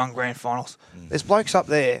 origins, won grand finals. There's blokes up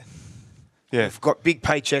there who've got big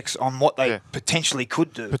paychecks on what they potentially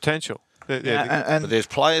could do. Potential. But there's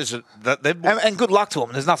players that they've bought, and good luck to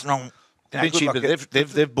them. There's nothing wrong. But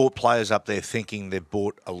they've bought players up there thinking they've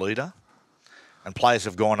bought a leader, and players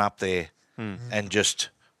have gone up there and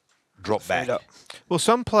just dropped back. Well,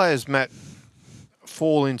 some players, Matt,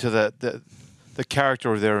 fall into the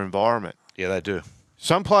character of their environment. Yeah, they do.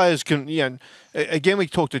 Some players can. Again, we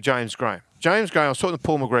talked to James Graham. I was talking to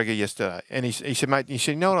Paul McGregor yesterday, and he said, mate,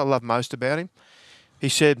 you know what I love most about him? He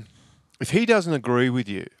said, if he doesn't agree with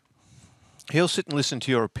you, he'll sit and listen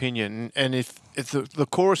to your opinion, and if the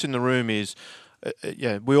chorus in the room is,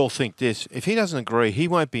 we all think this, if he doesn't agree, he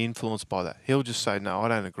won't be influenced by that. He'll just say, no, I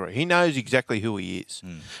don't agree. He knows exactly who he is.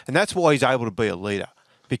 And that's why he's able to be a leader,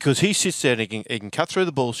 because he sits there and he can cut through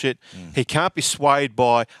the bullshit. He can't be swayed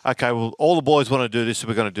by, okay, well, all the boys want to do this, so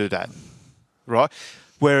we're going to do that, right?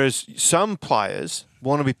 Whereas some players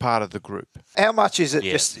want to be part of the group. How much is it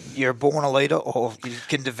just you're born a leader, or you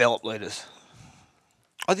can develop leaders?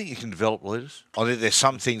 I think you can develop leaders. I think there's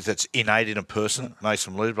some things that's innate in a person, makes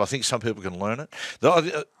them leaders, but I think some people can learn it.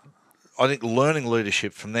 I I think learning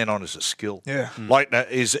leadership from then on is a skill. Yeah. Like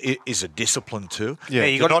is a discipline too. Yeah,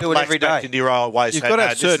 you got to do it every day. Into your own way, You've got to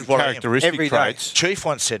have certain characteristic every day. traits. Chief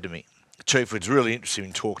once said to me, Chief was really interested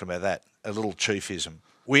in talking about that, a little chiefism.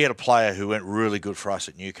 We had a player who went really good for us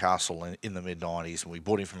at Newcastle in the mid-90s, and we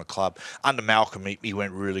bought him from a club. Under Malcolm, he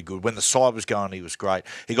went really good. When the side was going, he was great.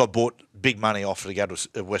 He got bought big money offer to go to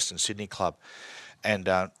a Western Sydney club. And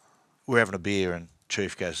we're having a beer, and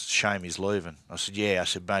Chief goes, shame he's leaving. I said, yeah. I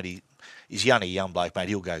said, mate, he's only a young bloke, mate.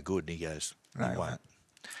 He'll go good. And he goes, no, he won't.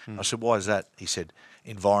 I said, why is that? He said,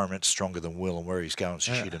 environment's stronger than will, and where he's going is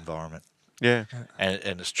a shit environment. Yeah.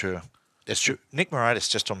 And it's true. It's true. Nick Moratis,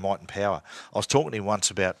 just on Might and Power, I was talking to him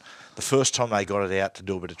once about the first time they got it out to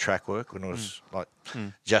do a bit of track work when it was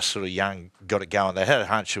just sort of young, got it going. They had a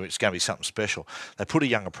hunch it was going to be something special. They put a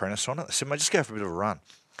young apprentice on it. They said, mate, just go for a bit of a run.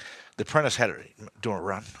 The apprentice had it doing a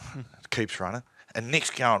run, keeps running, and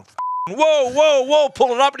Nick's going, whoa,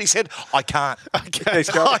 pull it up. And he said, I can't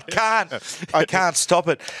stop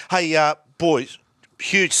it. Hey, boys,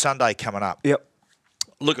 huge Sunday coming up. Yep.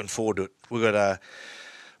 Looking forward to it. We've got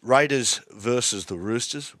Raiders versus the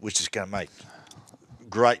Roosters, which is going to make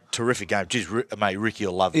great, terrific game. Geez, mate, Ricky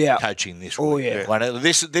will love coaching this week. Oh, yeah. Like,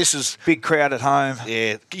 this is... Big crowd at home.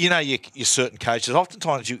 Yeah. You know, you're certain coaches.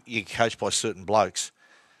 Oftentimes you coach by certain blokes.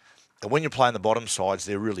 And when you're playing the bottom sides,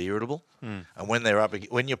 they're really irritable. And when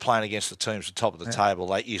when you're playing against the teams at the top of the table,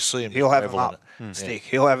 like you see them. He'll have an up stick.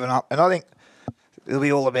 He'll have an up. And I think it'll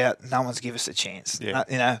be all about no one's give us a chance. Yeah.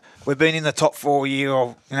 You know, we've been in the top 4 year,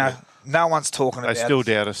 or no one's talking about it. They still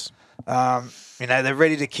doubt us. You know, they're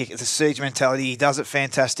ready to kick it. The siege mentality. He does it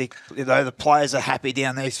fantastic. You know, the players are happy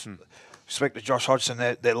down there. Respect to Josh Hodgson.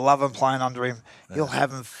 They love him playing under him. He'll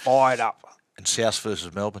have them fired up. And South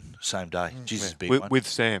versus Melbourne, same day. Jesus, big one. With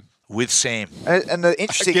Sam. With Sam. And the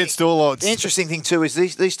interesting Against all odds. The interesting thing too is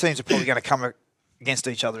these teams are probably going to come against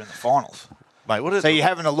each other in the finals. Mate, what is so you're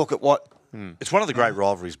having a look at what... It's one of the great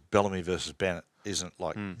rivalries, Bellamy versus Bennett, isn't it?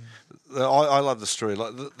 Like, I love the story.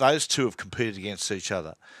 Like, those two have competed against each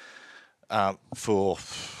other for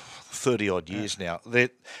 30-odd years now.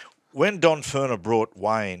 When Don Ferner brought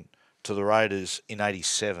Wayne to the Raiders in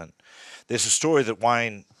 87, there's a story that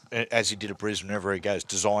Wayne, as he did at Brisbane, wherever he goes,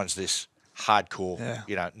 designs this hardcore,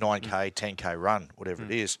 9K, 10K run, whatever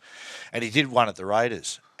it is. And he did one at the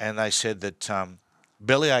Raiders. And they said that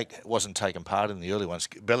Bellyache wasn't taking part in the early ones.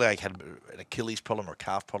 Bellyache had an Achilles problem or a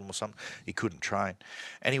calf problem or something. He couldn't train.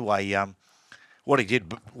 Anyway, what he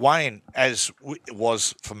did, Wayne, as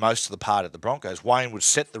was for most of the part at the Broncos, Wayne would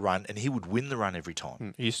set the run and he would win the run every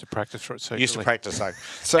time. He used to practice for it secretly. He used to practice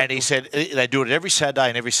so. And he said they do it every Saturday,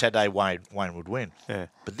 and every Saturday Wayne would win. Yeah.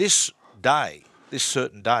 But this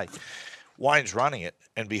certain day, Wayne's running it,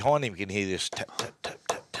 and behind him you can hear this tap, tap, tap,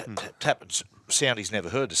 tap, tap, tap, tap. It's sound he's never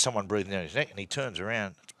heard. There's someone breathing down his neck, and he turns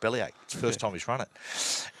around. It's Bellyache. It's the first time he's run it.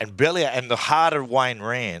 And Bellyache, and the harder Wayne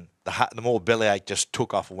ran, the more Bellyache just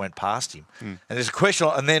took off and went past him. And there's a question,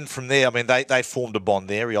 and then from there, I mean, they formed a bond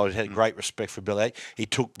there. He always had great respect for Bellyache. He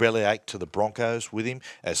took Bellyache to the Broncos with him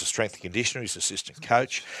as a strength and conditioner, his assistant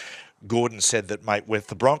coach. Gordon said that, mate, when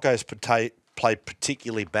the Broncos played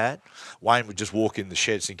particularly bad, Wayne would just walk in the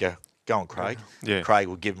sheds and go on, Craig. Yeah. Craig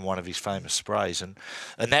would give him one of his famous sprays. And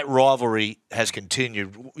that rivalry has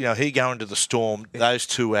continued. You know, he going to the Storm, those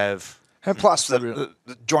two have... And plus, the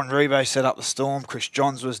John Rebo set up the Storm. Chris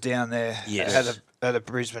Johns was down there. Yes. Had a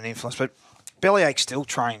Brisbane influence. But Bellyache still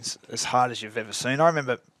trains as hard as you've ever seen. I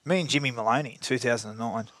remember me and Jimmy Maloney in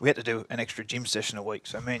 2009, we had to do an extra gym session a week.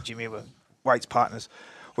 So me and Jimmy were weights partners.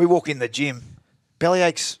 We walk in the gym.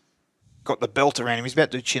 Bellyache's got the belt around him. He's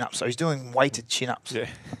about to do chin-ups. So he's doing weighted chin-ups. Yeah.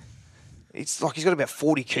 It's like he's got about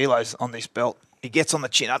 40 kilos on this belt. He gets on the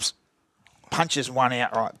chin-ups, punches one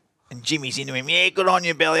outright, and Jimmy's into him. Yeah, good on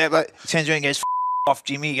you, Bellyache. He turns around and goes, off,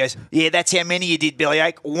 Jimmy. He goes, yeah, that's how many you did,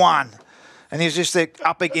 Bellyache. 1. And he was just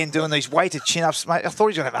up again doing these weighted chin-ups. Mate, I thought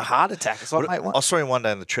he was going to have a heart attack. It's like, mate, what? I saw him one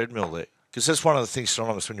day on the treadmill there. Because that's one of the things,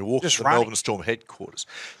 synonymous, when you walk Just to the running. Melbourne Storm headquarters,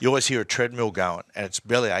 you always hear a treadmill going, and it's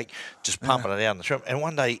Bellyache just pumping it out on the treadmill. And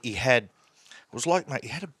one day he had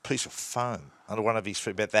a piece of foam under one of his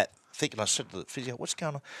feet, about that thick. And I said to the physio, what's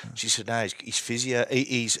going on? She said, no,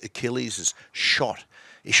 his Achilles is shot.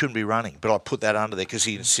 He shouldn't be running. But I put that under there because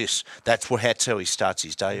he insists. That's how he starts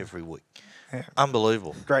his day every week. Yeah.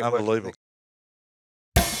 Unbelievable. Great work. Unbelievable.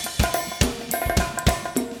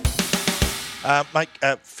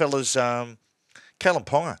 Fellas, Kalyn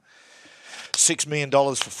Ponga, $6 million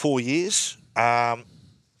for 4 years.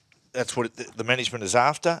 That's what the management is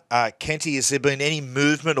after. Kenty, has there been any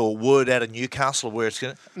movement or word out of Newcastle where it's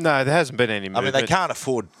going to... No, there hasn't been any movement. I mean, they can't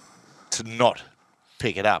afford to not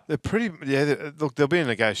pick it up. They're pretty. Yeah, look, there'll be a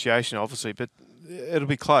negotiation, obviously, but it'll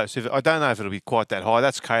be close. I don't know if it'll be quite that high.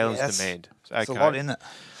 That's Kalyn's demand. It's a lot, isn't it?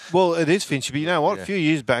 Well, it is, Finch. But you know what? A few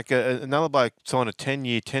years back, another bloke signed a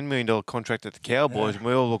 10-year, $10 million contract at the Cowboys, and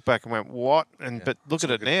we all looked back and went, what? But look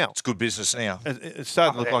at it now. It's good business now. It's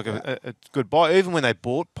starting to look like a good buy. Even when they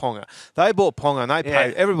bought Ponga. They bought Ponga and they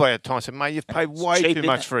paid, everybody at the time said, mate, you've paid way cheap, too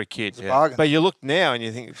much for a kid. Bargain. But you look now and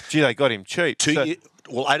you think, gee, they got him cheap.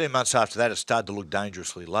 18 months after that, it started to look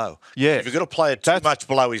dangerously low. Yeah. If you've got a player too much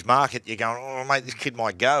below his market, you're going, oh, mate, this kid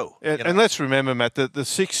might go. And let's remember, Matt, the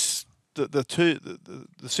 $6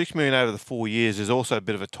 million over the 4 years is also a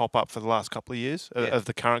bit of a top up for the last couple of years of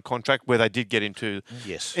the current contract, where they did get into.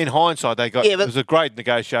 Yes. In hindsight, they got. It was a great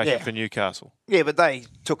negotiation for Newcastle. Yeah, but they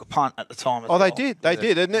took a punt at the time. They did. They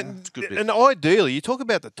did. And ideally, you talk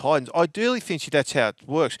about the Titans. Ideally, Finchy, that's how it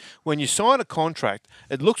works. When you sign a contract,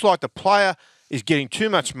 it looks like the player is getting too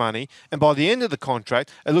much money, and by the end of the contract,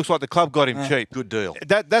 it looks like the club got him cheap. Good deal.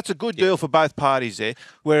 That's a good deal for both parties there.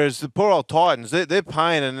 Whereas the poor old Titans, they're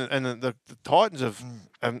paying, and the Titans have.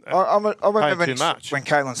 I remember too much. when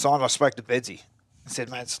Kalyn signed, I spoke to Bedsy. I said,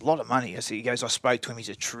 mate, it's a lot of money. He goes, I spoke to him. He's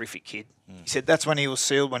a terrific kid. He said that's when he was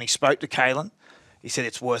sealed. When he spoke to Kalyn, he said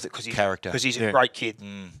it's worth it because he's a great kid.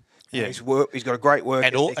 Yeah, he's got a great work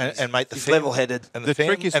ethic. And mate, he's level-headed. And the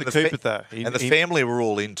trick is to keep it though. And the family were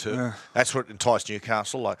all into. Yeah. That's what enticed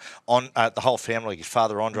Newcastle. Like the whole family, his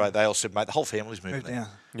father Andre, they all said, mate, the whole family's moving there.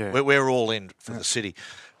 Yeah. We're all in for the city.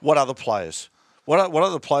 What other players? What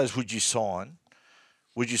other players would you sign?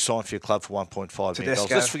 Would you sign for your club for $1.5 million?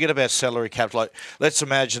 Let's forget about salary cap. Like, let's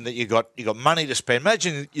imagine that you got money to spend.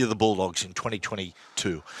 Imagine you're the Bulldogs in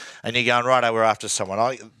 2022, and you're going, right, we're after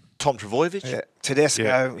someone. Tom Trbojevic? Yeah.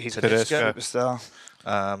 Tedesco. He's a superstar.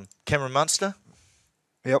 Cameron Munster?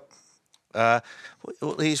 Yep. Well,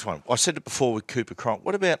 here's one. I said it before with Cooper Cronk.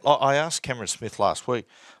 What about, I asked Cameron Smith last week,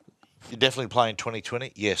 you're definitely playing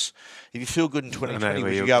 2020? Yes. If you feel good in 2020,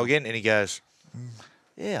 would you go again? And he goes,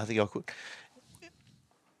 yeah, I think I could.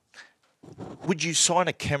 Would you sign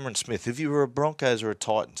a Cameron Smith, if you were a Broncos or a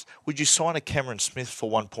Titans, would you sign a Cameron Smith for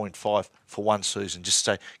 1.5 for one season? Just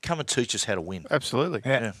say, come and teach us how to win. Absolutely.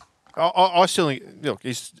 Yeah. I still think, look,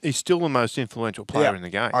 he's still the most influential player in the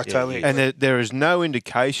game. I totally agree. And there is no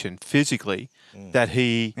indication physically that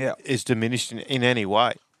he is diminished in any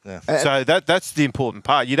way. Yeah. So that's the important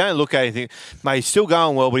part. You don't look at anything. Mate, he's still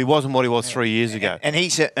going well, but he wasn't what he was 3 years ago. And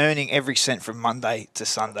he's earning every cent from Monday to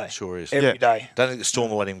Sunday. Sure is. Every day. Don't think the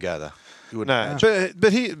Storm will let him go, though. No,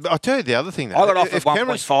 but I'll tell you the other thing, though. I got offered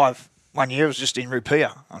 1.5 1 year. It was just in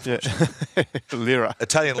Rupiah, unfortunately. Lira.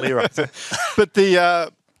 Italian lira. But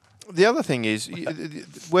the other thing is,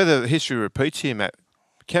 whether history repeats here, Matt,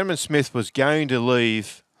 Cameron Smith was going to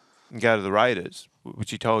leave and go to the Raiders,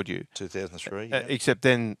 which he told you. 2003. Except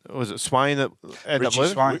then, was it Swain that ended up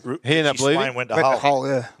leaving? Swain. He ended up leaving? Swain went to Hull.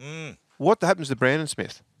 Yeah. What happens to Brandon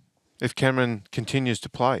Smith if Cameron continues to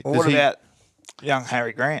play? Well, what about young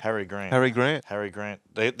Harry Grant? Harry Grant.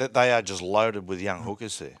 They are just loaded with young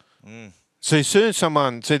hookers there. So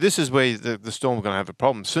this is where the Storm are going to have a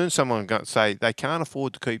problem. Soon someone going to say they can't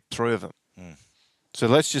afford to keep three of them. So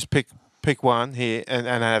let's just pick one here and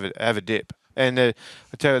have a dip. And I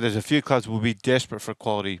tell you, there's a few clubs will be desperate for a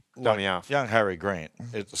quality dummy half. Young Harry Grant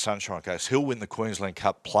at the Sunshine Coast, he'll win the Queensland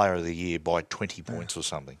Cup Player of the Year by 20 points or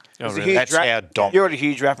something. Oh, really? That's how dominant. You're a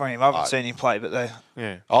huge rap on him. I haven't seen him play, but they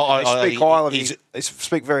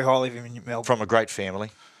speak very highly of him in Melbourne. From a great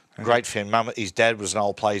family. Great family. His dad was an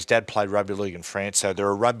old player. His dad played rugby league in France, so they're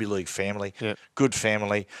a rugby league family. Yep. Good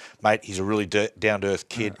family. Mate, he's a really down-to-earth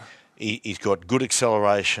kid. He's got good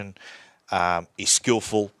acceleration. He's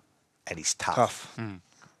skillful. And he's tough.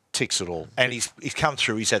 Ticks it all. And he's come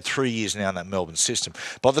through. He's had 3 years now in that Melbourne system.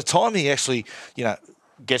 By the time he actually,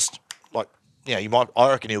 gets I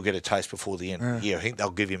reckon he'll get a taste before the end of the year. I think they'll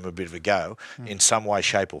give him a bit of a go in some way,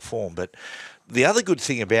 shape or form. But the other good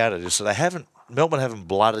thing about it is that Melbourne haven't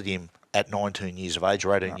blooded him at 19 years of age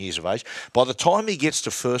or 18 years of age. By the time he gets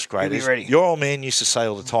to first grade, your old man used to say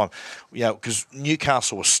all the time, because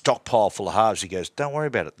Newcastle was stockpile full of halves, he goes, don't worry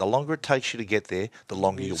about it. The longer it takes you to get there, the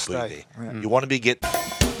longer you'll be there. Yeah. You want to be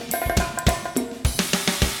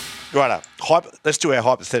Right up. Let's do our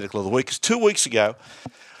hypothetical of the week. Because 2 weeks ago,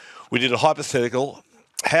 we did a hypothetical.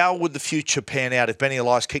 How would the future pan out if Benny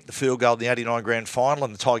Elias kicked the field goal in the 89 grand final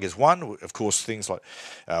and the Tigers won? Of course, things like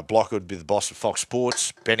Blocker would be the boss of Fox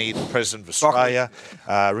Sports, Benny, the president of Australia,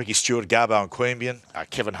 Ricky Stewart, Garbo and Queanbeyan,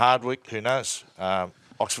 Kevin Hardwick, who knows,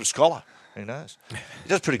 Oxford Scholar, who knows. He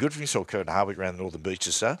does pretty good for himself, Kevin Hardwick, around the Northern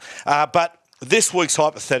Beaches. But this week's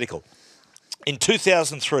hypothetical. In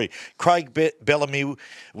 2003, Craig Bellamy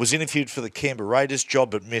was interviewed for the Canberra Raiders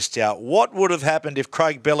job but missed out. What would have happened if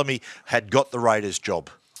Craig Bellamy had got the Raiders job?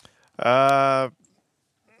 Josh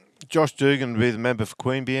Dugan would be the member for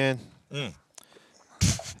Queanbeyan.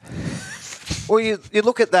 Well, you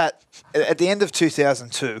look at that. At the end of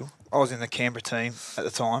 2002, I was in the Canberra team at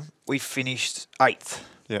the time. We finished 8th.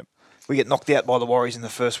 Yep. We get knocked out by the Warriors in the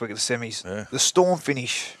first week of the semis. Yeah. The Storm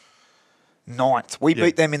finish 9th. We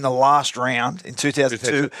beat them in the last round in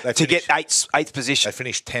 2002 to get 8th position. They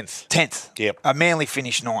finished 10th. 10th. Yep. Manly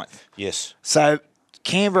finished 9th. Yes. So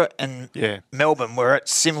Canberra and Melbourne were at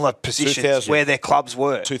similar positions where their clubs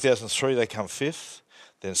were. 2003, they come 5th,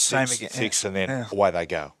 then 6th, 6th, and then away they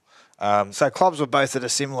go. So clubs were both at a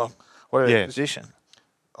similar position.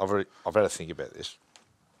 I've had to think about this.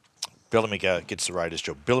 Bellamy gets the Raiders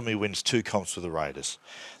job. Bellamy wins 2 comps with the Raiders.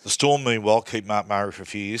 The Storm, meanwhile, keep Mark Murray for a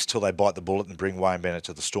few years till they bite the bullet and bring Wayne Bennett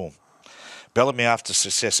to the Storm. Bellamy, after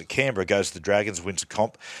success at Canberra, goes to the Dragons, wins a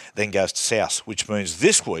comp, then goes to South, which means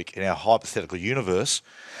this week, in our hypothetical universe,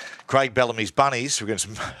 Craig Bellamy's Bunnies are against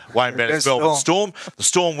Wayne Bennett's Melbourne Storm. The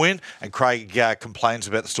Storm win, and Craig complains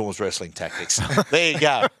about the Storm's wrestling tactics. There you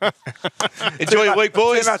go. Enjoy your week,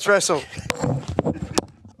 boys. Too much wrestle.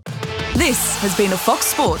 This has been a Fox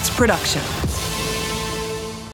Sports production.